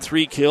point and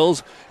 3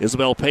 kills.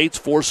 Isabel Pates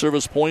 4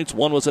 service points.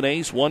 1 was an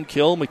ace, 1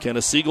 kill.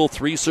 McKenna Siegel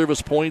 3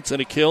 service points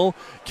and a kill.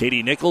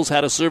 Katie Nichols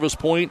had a service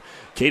point.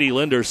 Katie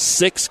Linder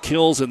 6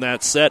 kills in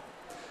that set.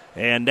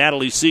 And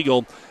Natalie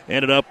Siegel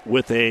ended up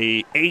with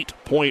a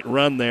 8-point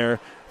run there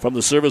from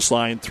the service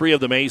line. 3 of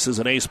them aces,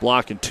 an ace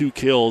block, and 2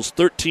 kills.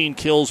 13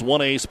 kills,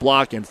 1 ace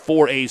block, and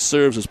 4 ace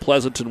serves as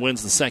Pleasanton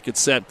wins the second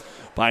set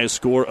by a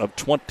score of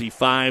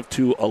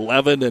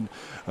 25-11.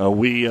 And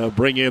we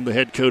bring in the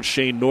head coach,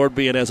 Shane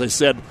Nordby. And as I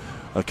said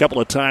a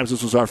couple of times,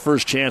 this was our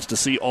first chance to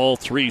see all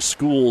 3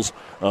 schools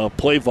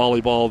play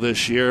volleyball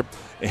this year.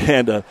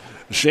 And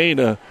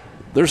Shane,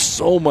 there's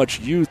so much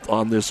youth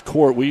on this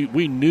court.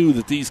 We knew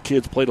that these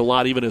kids played a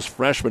lot even as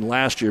freshmen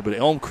last year, but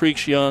Elm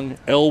Creek's young,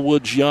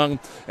 Elwood's young,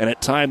 and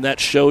at time that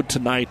showed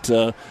tonight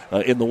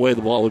in the way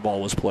the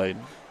volleyball was played.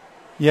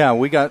 Yeah,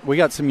 we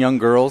got some young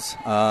girls.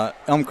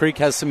 Elm Creek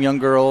has some young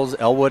girls.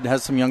 Elwood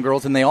has some young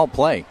girls, and they all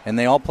play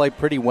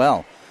pretty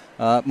well.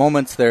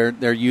 Moments their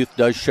youth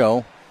does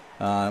show.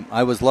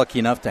 I was lucky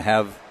enough to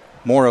have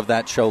more of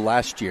that show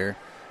last year,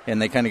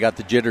 and they kind of got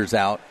the jitters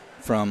out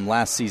from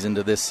last season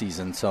to this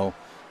season, so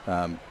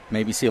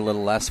maybe see a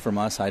little less from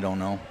us. I don't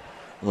know.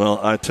 Well,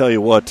 I tell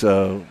you what,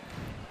 I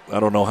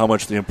don't know how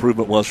much the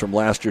improvement was from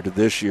last year to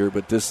this year,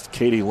 but this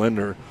Katie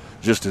Linder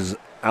just is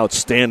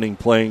outstanding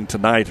playing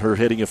tonight. Her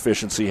hitting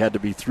efficiency had to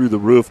be through the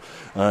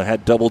roof,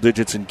 had double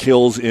digits in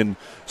kills in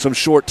some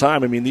short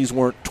time. I mean, these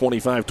weren't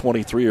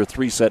 25-23 or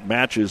 3-set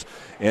matches,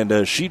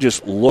 and she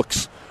just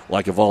looks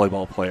like a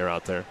volleyball player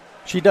out there.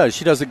 She does.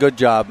 She does a good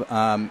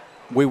job.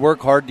 We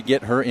work hard to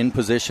get her in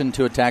position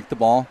to attack the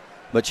ball,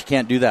 but she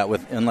can't do that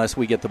unless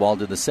we get the ball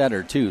to the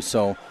setter, too.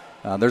 So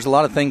there's a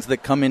lot of things that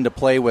come into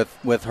play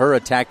with her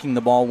attacking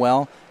the ball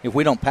well. If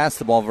we don't pass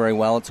the ball very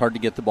well, it's hard to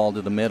get the ball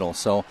to the middle.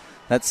 So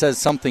that says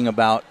something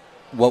about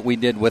what we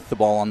did with the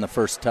ball on the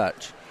first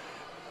touch.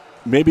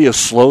 Maybe a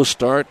slow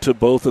start to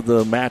both of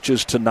the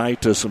matches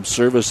tonight, to some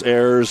service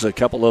errors, a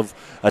couple of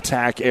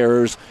attack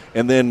errors,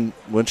 and then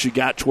once you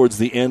got towards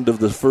the end of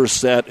the first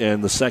set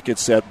and the second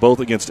set, both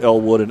against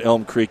Elwood and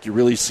Elm Creek, you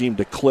really seemed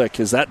to click.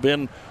 Has that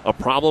been a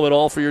problem at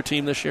all for your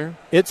team this year?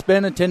 It's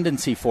been a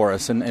tendency for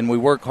us, and we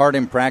work hard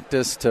in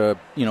practice to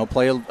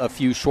play a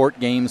few short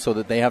games so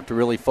that they have to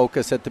really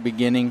focus at the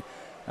beginning.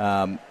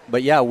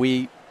 But, yeah,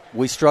 we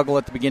struggle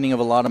at the beginning of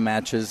a lot of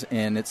matches,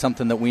 and it's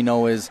something that we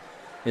know is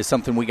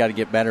something we got to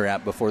get better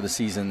at before the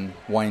season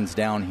winds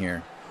down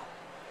here.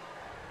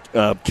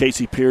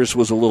 Casey Pierce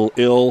was a little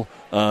ill.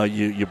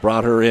 You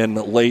brought her in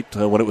late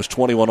when it was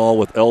 21-all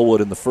with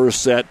Elwood in the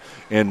first set,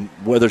 and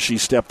whether she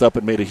stepped up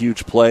and made a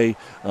huge play,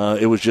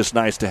 it was just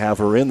nice to have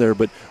her in there.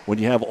 But when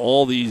you have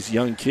all these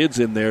young kids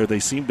in there, they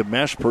seem to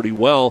mesh pretty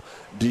well.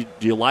 Do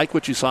you like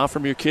what you saw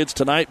from your kids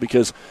tonight?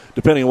 Because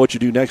depending on what you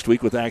do next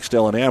week with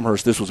Axtell and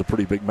Amherst, this was a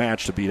pretty big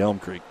match to beat Elm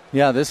Creek.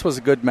 Yeah, this was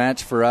a good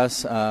match for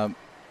us.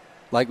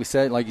 Like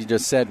you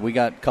just said, we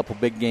got a couple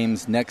big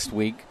games next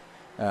week.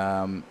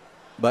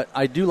 But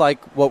I do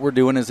like what we're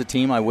doing as a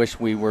team. I wish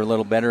we were a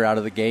little better out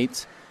of the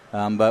gates.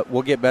 But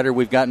we'll get better.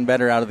 We've gotten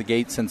better out of the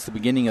gates since the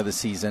beginning of the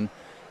season.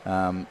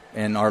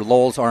 And our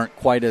lulls aren't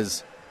quite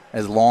as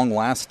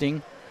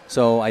long-lasting.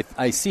 So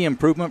I see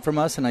improvement from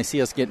us, and I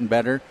see us getting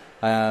better.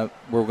 We're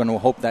going to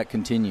hope that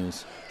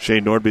continues.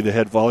 Shane Nordby, the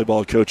head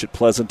volleyball coach at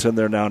Pleasanton.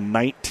 They're now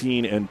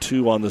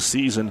 19-2 on the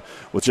season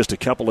with just a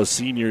couple of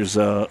seniors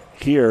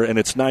here. And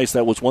it's nice.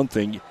 That was one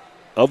thing.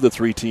 Of the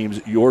 3 teams,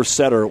 your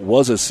setter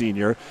was a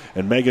senior,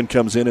 and Megan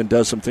comes in and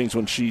does some things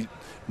when she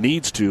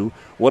needs to.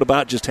 What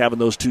about just having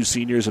those 2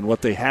 seniors and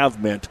what they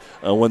have meant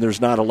when there's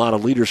not a lot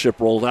of leadership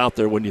rolled out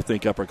there when you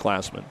think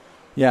upperclassmen?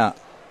 Yeah,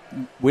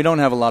 we don't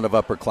have a lot of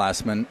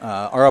upperclassmen.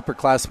 Our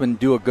upperclassmen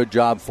do a good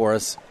job for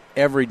us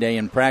every day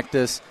in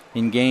practice,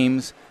 in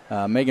games.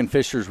 Megan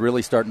Fisher's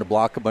really starting to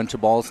block a bunch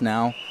of balls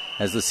now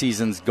as the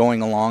season's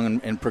going along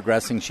and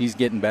progressing. She's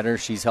getting better.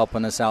 She's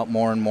helping us out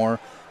more and more.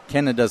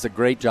 Kenna does a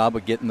great job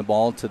of getting the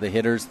ball to the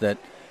hitters that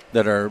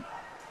are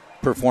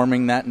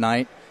performing that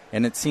night.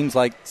 And it seems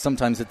like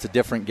sometimes it's a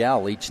different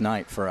gal each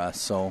night for us,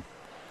 so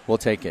we'll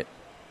take it.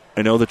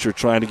 I know that you're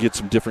trying to get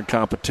some different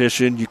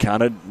competition.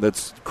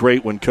 That's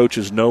great when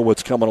coaches know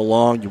what's coming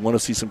along. You want to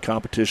see some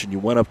competition. You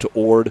went up to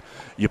Ord.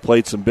 You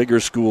played some bigger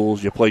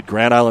schools. You played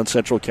Grand Island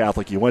Central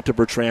Catholic. You went to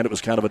Bertrand. It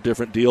was kind of a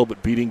different deal,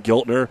 but beating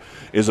Giltner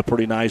is a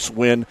pretty nice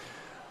win.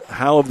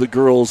 How have the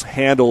girls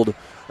handled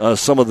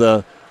some of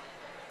the,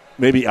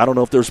 maybe, I don't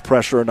know if there's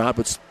pressure or not,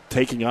 but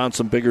taking on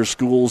some bigger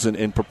schools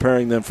and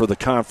preparing them for the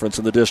conference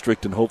in the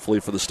district and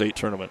hopefully for the state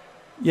tournament?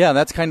 Yeah,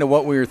 that's kind of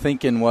what we were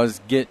thinking, was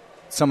get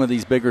some of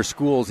these bigger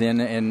schools in,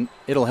 and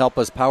it'll help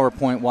us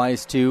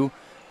PowerPoint-wise too.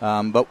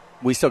 But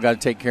we still got to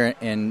take care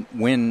and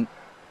win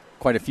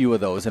quite a few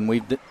of those, and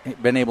we've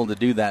been able to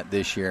do that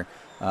this year.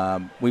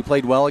 We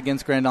played well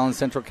against Grand Island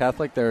Central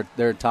Catholic. They're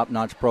a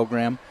top-notch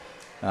program.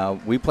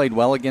 We played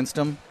well against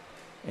them,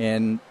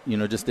 and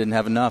just didn't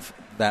have enough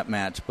that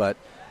match. But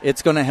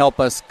it's going to help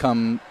us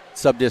come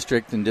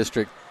sub-district and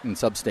district and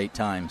sub-state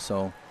time.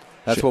 So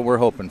that's what we're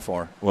hoping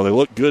for. Well, they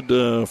look good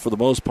for the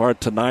most part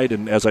tonight,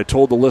 and as I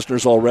told the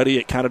listeners already,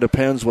 it kind of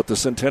depends what the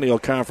Centennial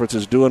Conference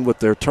is doing with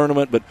their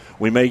tournament, but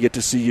we may get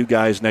to see you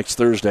guys next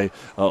Thursday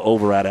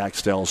over at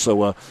Axtell.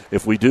 So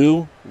if we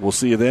do, we'll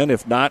see you then.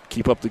 If not,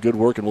 keep up the good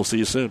work, and we'll see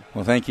you soon.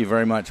 Well, thank you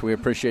very much. We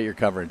appreciate your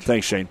coverage.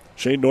 Thanks, Shane.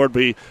 Shane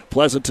Nordby,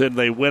 Pleasanton,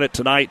 they win it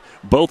tonight,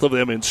 both of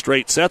them in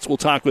straight sets. We'll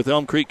talk with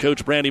Elm Creek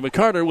coach Brandy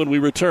McCarter when we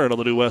return on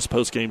the New West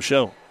postgame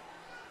show.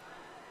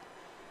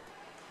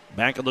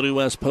 Back on the New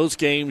West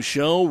postgame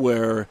show,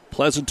 where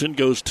Pleasanton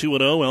goes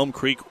 2-0, Elm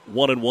Creek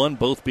 1-1,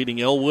 both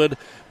beating Elwood.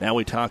 Now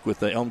we talk with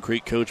the Elm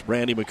Creek coach,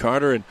 Brandy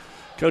McCarter. And,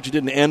 Coach, it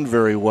didn't end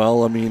very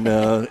well. I mean,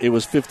 it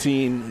was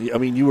 15. I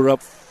mean, you were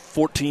up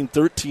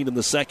 14-13 in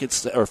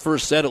the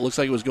first set. It looks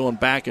like it was going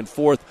back and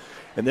forth,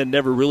 and then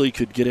never really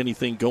could get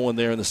anything going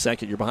there in the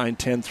second. You're behind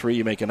 10-3.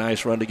 You make a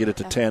nice run to get it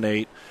to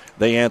 10-8.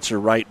 They answer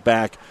right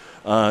back.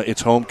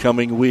 It's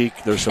homecoming week.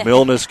 There's some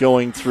illness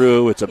going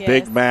through. It's a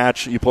big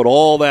match. You put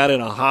all that in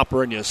a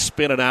hopper and you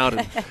spin it out.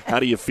 And how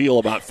do you feel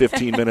about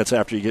 15 minutes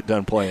after you get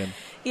done playing?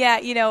 Yeah,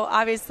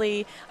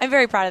 obviously I'm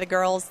very proud of the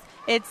girls.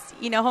 It's,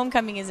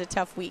 homecoming is a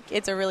tough week.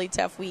 It's a really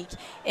tough week.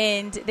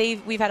 And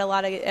we've had a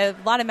lot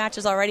of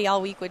matches already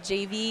all week with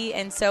JV.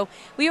 And so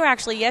we were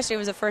actually, yesterday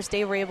was the first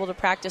day we were able to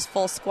practice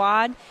full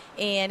squad.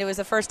 And it was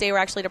the first day we're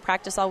actually to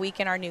practice all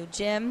week in our new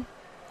gym.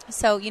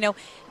 So,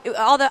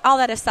 all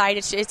that aside,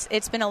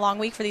 it's been a long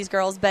week for these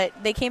girls, but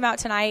they came out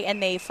tonight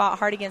and they fought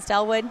hard against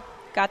Elwood,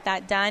 got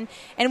that done,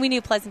 and we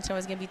knew Pleasanton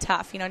was going to be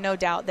tough. No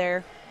doubt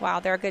they're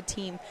a good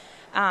team.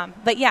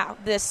 But yeah,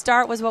 the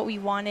start was what we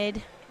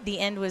wanted. The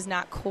end was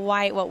not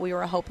quite what we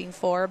were hoping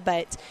for,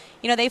 but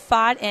they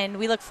fought, and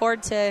we look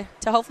forward to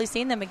hopefully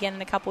seeing them again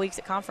in a couple weeks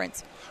at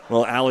conference.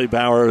 Well, Allie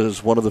Bauer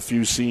is one of the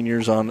few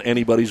seniors on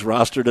anybody's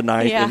roster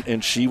tonight,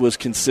 and she was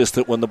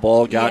consistent when the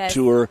ball got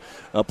to her.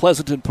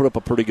 Pleasanton put up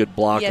a pretty good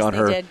block on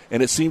her, did.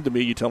 And it seemed to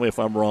me, you tell me if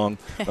I'm wrong,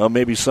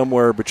 maybe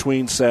somewhere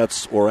between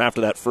sets or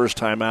after that first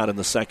time out in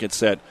the second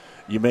set,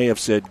 you may have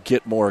said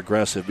get more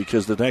aggressive,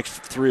 because the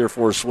next 3 or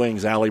 4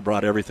 swings, Allie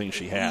brought everything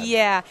she had.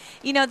 Yeah.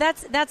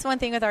 That's one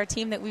thing with our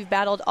team that we've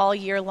battled all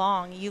year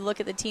long. You look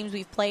at the teams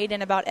we've played,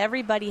 and about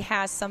everybody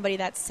has somebody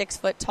that's 6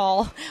 foot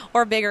tall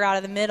or bigger out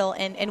of the middle,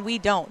 and we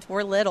don't.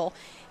 We're little.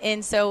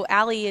 And so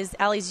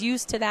Allie's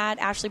used to that.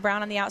 Ashley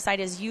Brown on the outside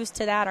is used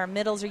to that. Our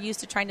middles are used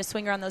to trying to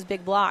swing her on those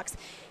big blocks.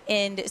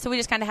 And so we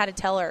just kind of had to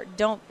tell her,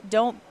 don't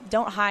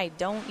hide.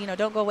 Don't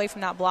go away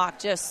from that block.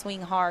 Just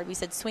swing hard. We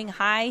said swing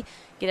high,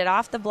 get it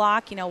off the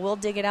block. We'll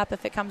dig it up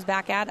if it comes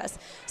back at us.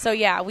 So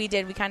yeah, we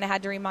did. We kind of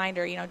had to remind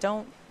her,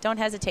 don't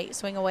hesitate.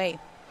 Swing away.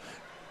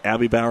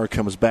 Abby Bauer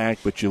comes back,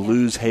 but you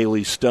lose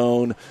Haley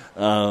Stone.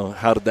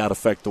 How did that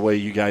affect the way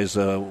you guys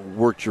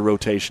worked your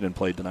rotation and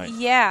played tonight?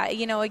 Yeah,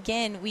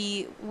 again,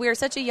 we're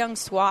such a young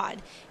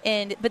squad,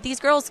 but these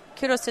girls,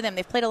 kudos to them.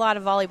 They've played a lot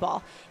of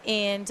volleyball,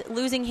 and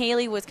losing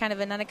Haley was kind of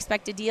an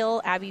unexpected deal.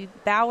 Abby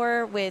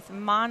Bauer with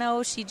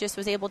mono, she just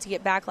was able to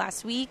get back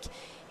last week,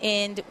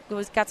 and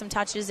got some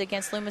touches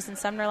against Loomis and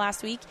Sumner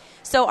last week.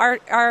 So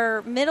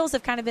our middles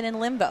have kind of been in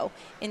limbo,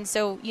 and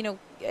so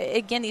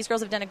again, these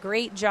girls have done a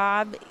great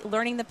job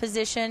learning the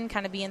position,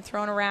 kind of being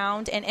thrown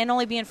around, and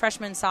only being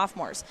freshmen and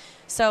sophomores.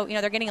 So,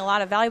 they're getting a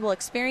lot of valuable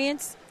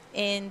experience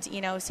and,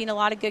 seeing a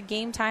lot of good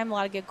game time, a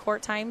lot of good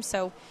court time.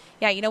 So,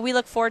 yeah, we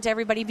look forward to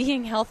everybody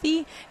being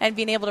healthy and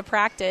being able to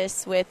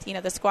practice with,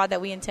 the squad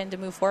that we intend to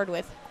move forward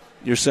with.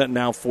 You're set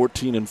now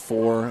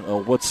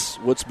 14-4.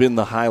 What's been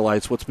the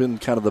highlights? What's been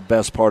kind of the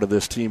best part of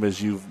this team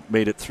as you've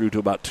made it through to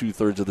about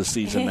 2/3 of the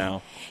season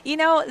now?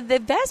 The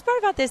best part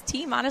about this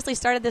team honestly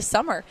started this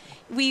summer.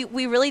 We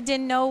really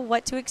didn't know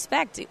what to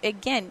expect.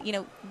 Again,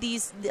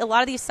 a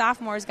lot of these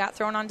sophomores got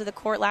thrown onto the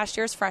court last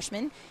year as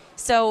freshmen.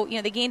 So,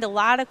 they gained a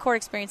lot of court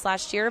experience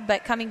last year,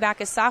 but coming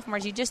back as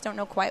sophomores, you just don't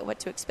know quite what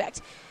to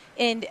expect.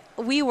 And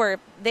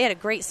they had a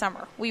great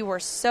summer. We were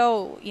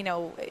so,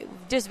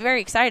 just very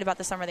excited about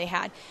the summer they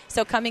had.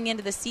 So coming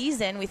into the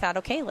season, we thought,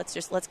 okay,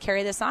 let's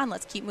carry this on.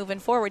 Let's keep moving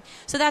forward.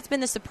 So that's been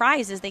the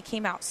surprise, is they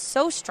came out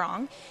so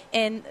strong.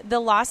 And the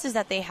losses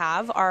that they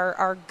have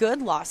are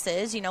good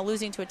losses.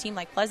 Losing to a team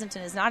like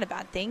Pleasanton is not a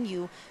bad thing.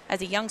 You,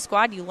 as a young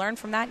squad, you learn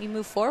from that and you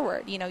move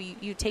forward.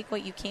 You take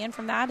what you can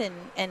from that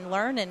and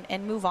learn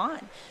and move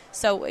on.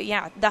 So,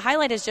 yeah, the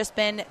highlight has just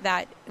been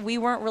that we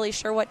weren't really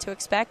sure what to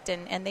expect,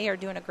 and they are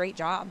doing a great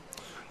job.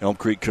 Elm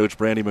Creek coach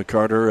Brandy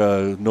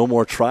McCarter, no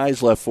more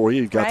tries left for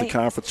you. You've got the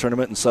conference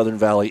tournament and Southern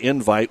Valley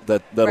invite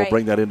that'll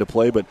bring that into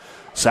play. But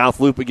South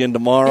Loop again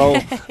tomorrow.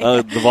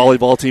 The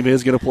volleyball team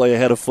is going to play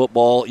ahead of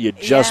football. You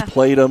just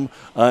played them,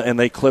 and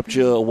they clipped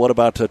you. What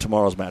about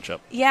tomorrow's matchup?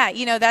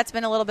 Yeah, that's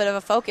been a little bit of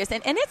a focus.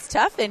 And it's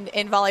tough in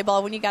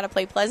volleyball when you got to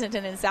play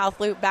Pleasanton and South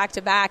Loop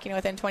back-to-back,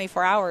 within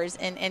 24 hours,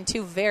 and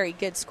two very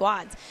good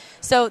squads.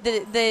 So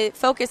the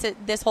focus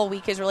this whole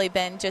week has really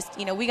been just,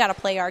 we got to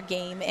play our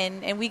game,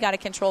 and we got to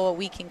control what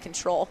we can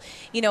control.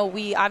 We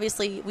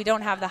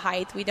don't have the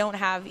height. We don't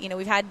have,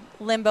 we've had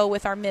limbo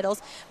with our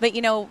middles. But,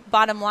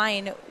 bottom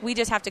line, we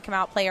just have to come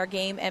out, play our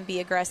game, and be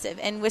aggressive.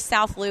 And with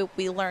South Loop,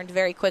 we learned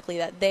very quickly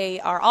that they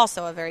are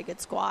also a very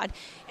good squad,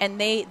 and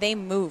they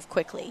move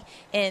quickly,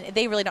 and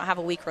they really don't have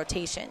a weak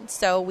rotation.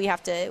 So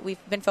we've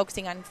been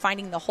focusing on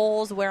finding the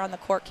holes. Where on the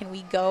court can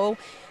we go?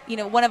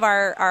 One of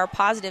our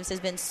positives has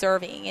been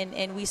serving,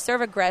 and we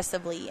serve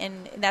aggressively,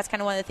 and that's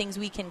kind of one of the things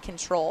we can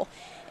control.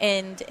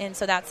 And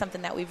so that's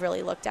something that we've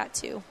really looked at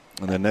too.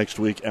 And then next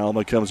week,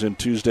 Alma comes in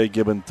Tuesday,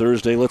 Gibbon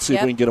Thursday. Let's see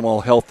if we can get them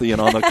all healthy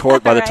and on the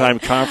court by the time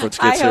conference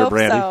gets here,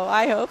 Brandy.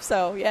 I hope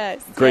so,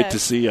 yes. Great to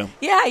see you.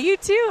 Yeah, you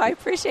too. I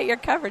appreciate your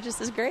coverage. This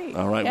is great.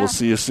 All right, we'll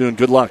see you soon.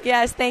 Good luck.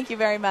 Yes, thank you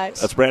very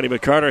much. That's Brandy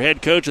McCarter,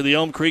 head coach of the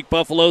Elm Creek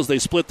Buffaloes. They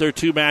split their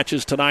two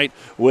matches tonight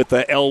with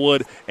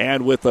Elwood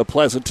and with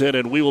Pleasanton,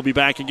 and we will be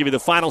back and give you the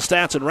final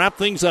stats and wrap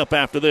things up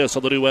after this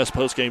on the New West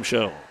Postgame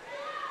Show.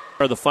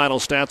 The final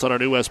stats on our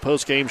New West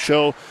postgame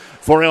show.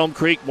 For Elm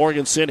Creek,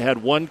 Morganson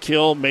had 1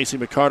 kill. Macy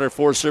McCarter,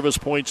 4 service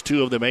points,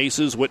 2 of them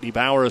aces. Whitney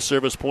Bauer, a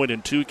service point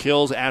and 2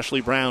 kills.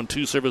 Ashley Brown,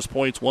 2 service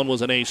points, 1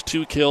 was an ace,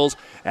 2 kills.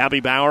 Abby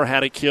Bauer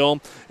had a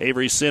kill.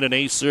 Avery Sin, an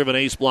ace serve, an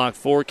ace block,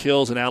 4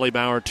 kills. And Allie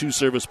Bauer, 2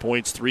 service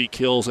points, 3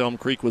 kills. Elm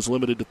Creek was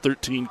limited to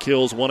 13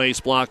 kills, 1 ace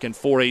block, and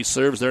 4 ace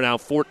serves. They're now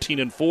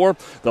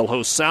 14-4. They'll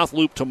host South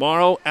Loop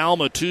tomorrow,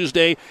 Alma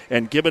Tuesday,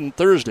 and Gibbon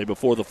Thursday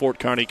before the Fort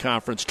Kearney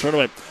Conference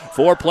Tournament.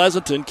 For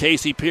Pleasanton,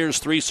 Casey Pierce,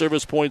 3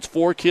 service points,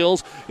 4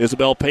 kills.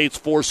 Isabel Pates,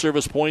 4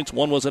 service points,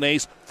 1 was an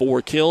ace,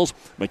 4 kills.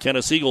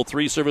 McKenna Siegel,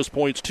 3 service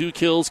points, 2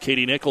 kills.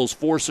 Katie Nichols,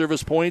 4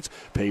 service points.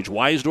 Paige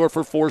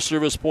Weisdorfer, 4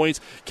 service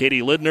points.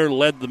 Katie Lidner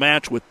led the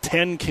match with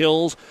 10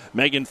 kills.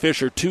 Megan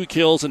Fisher, 2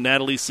 kills. And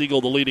Natalie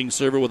Siegel, the leading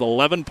server, with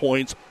 11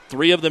 points.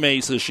 3 of them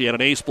aces. She had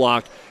an ace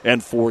block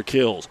and 4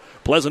 kills.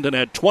 Pleasanton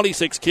had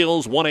 26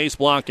 kills, 1 ace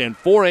block, and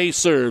 4 ace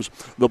serves.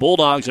 The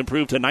Bulldogs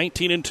improved to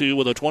 19-2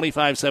 with a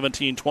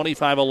 25-17,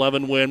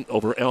 25-11 win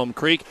over Elm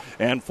Creek.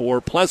 And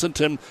for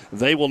Pleasanton,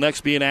 they will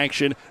next be in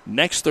action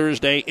next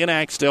Thursday in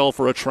Axtell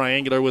for a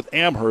triangular with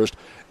Amherst,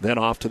 then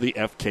off to the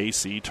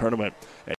FKC tournament.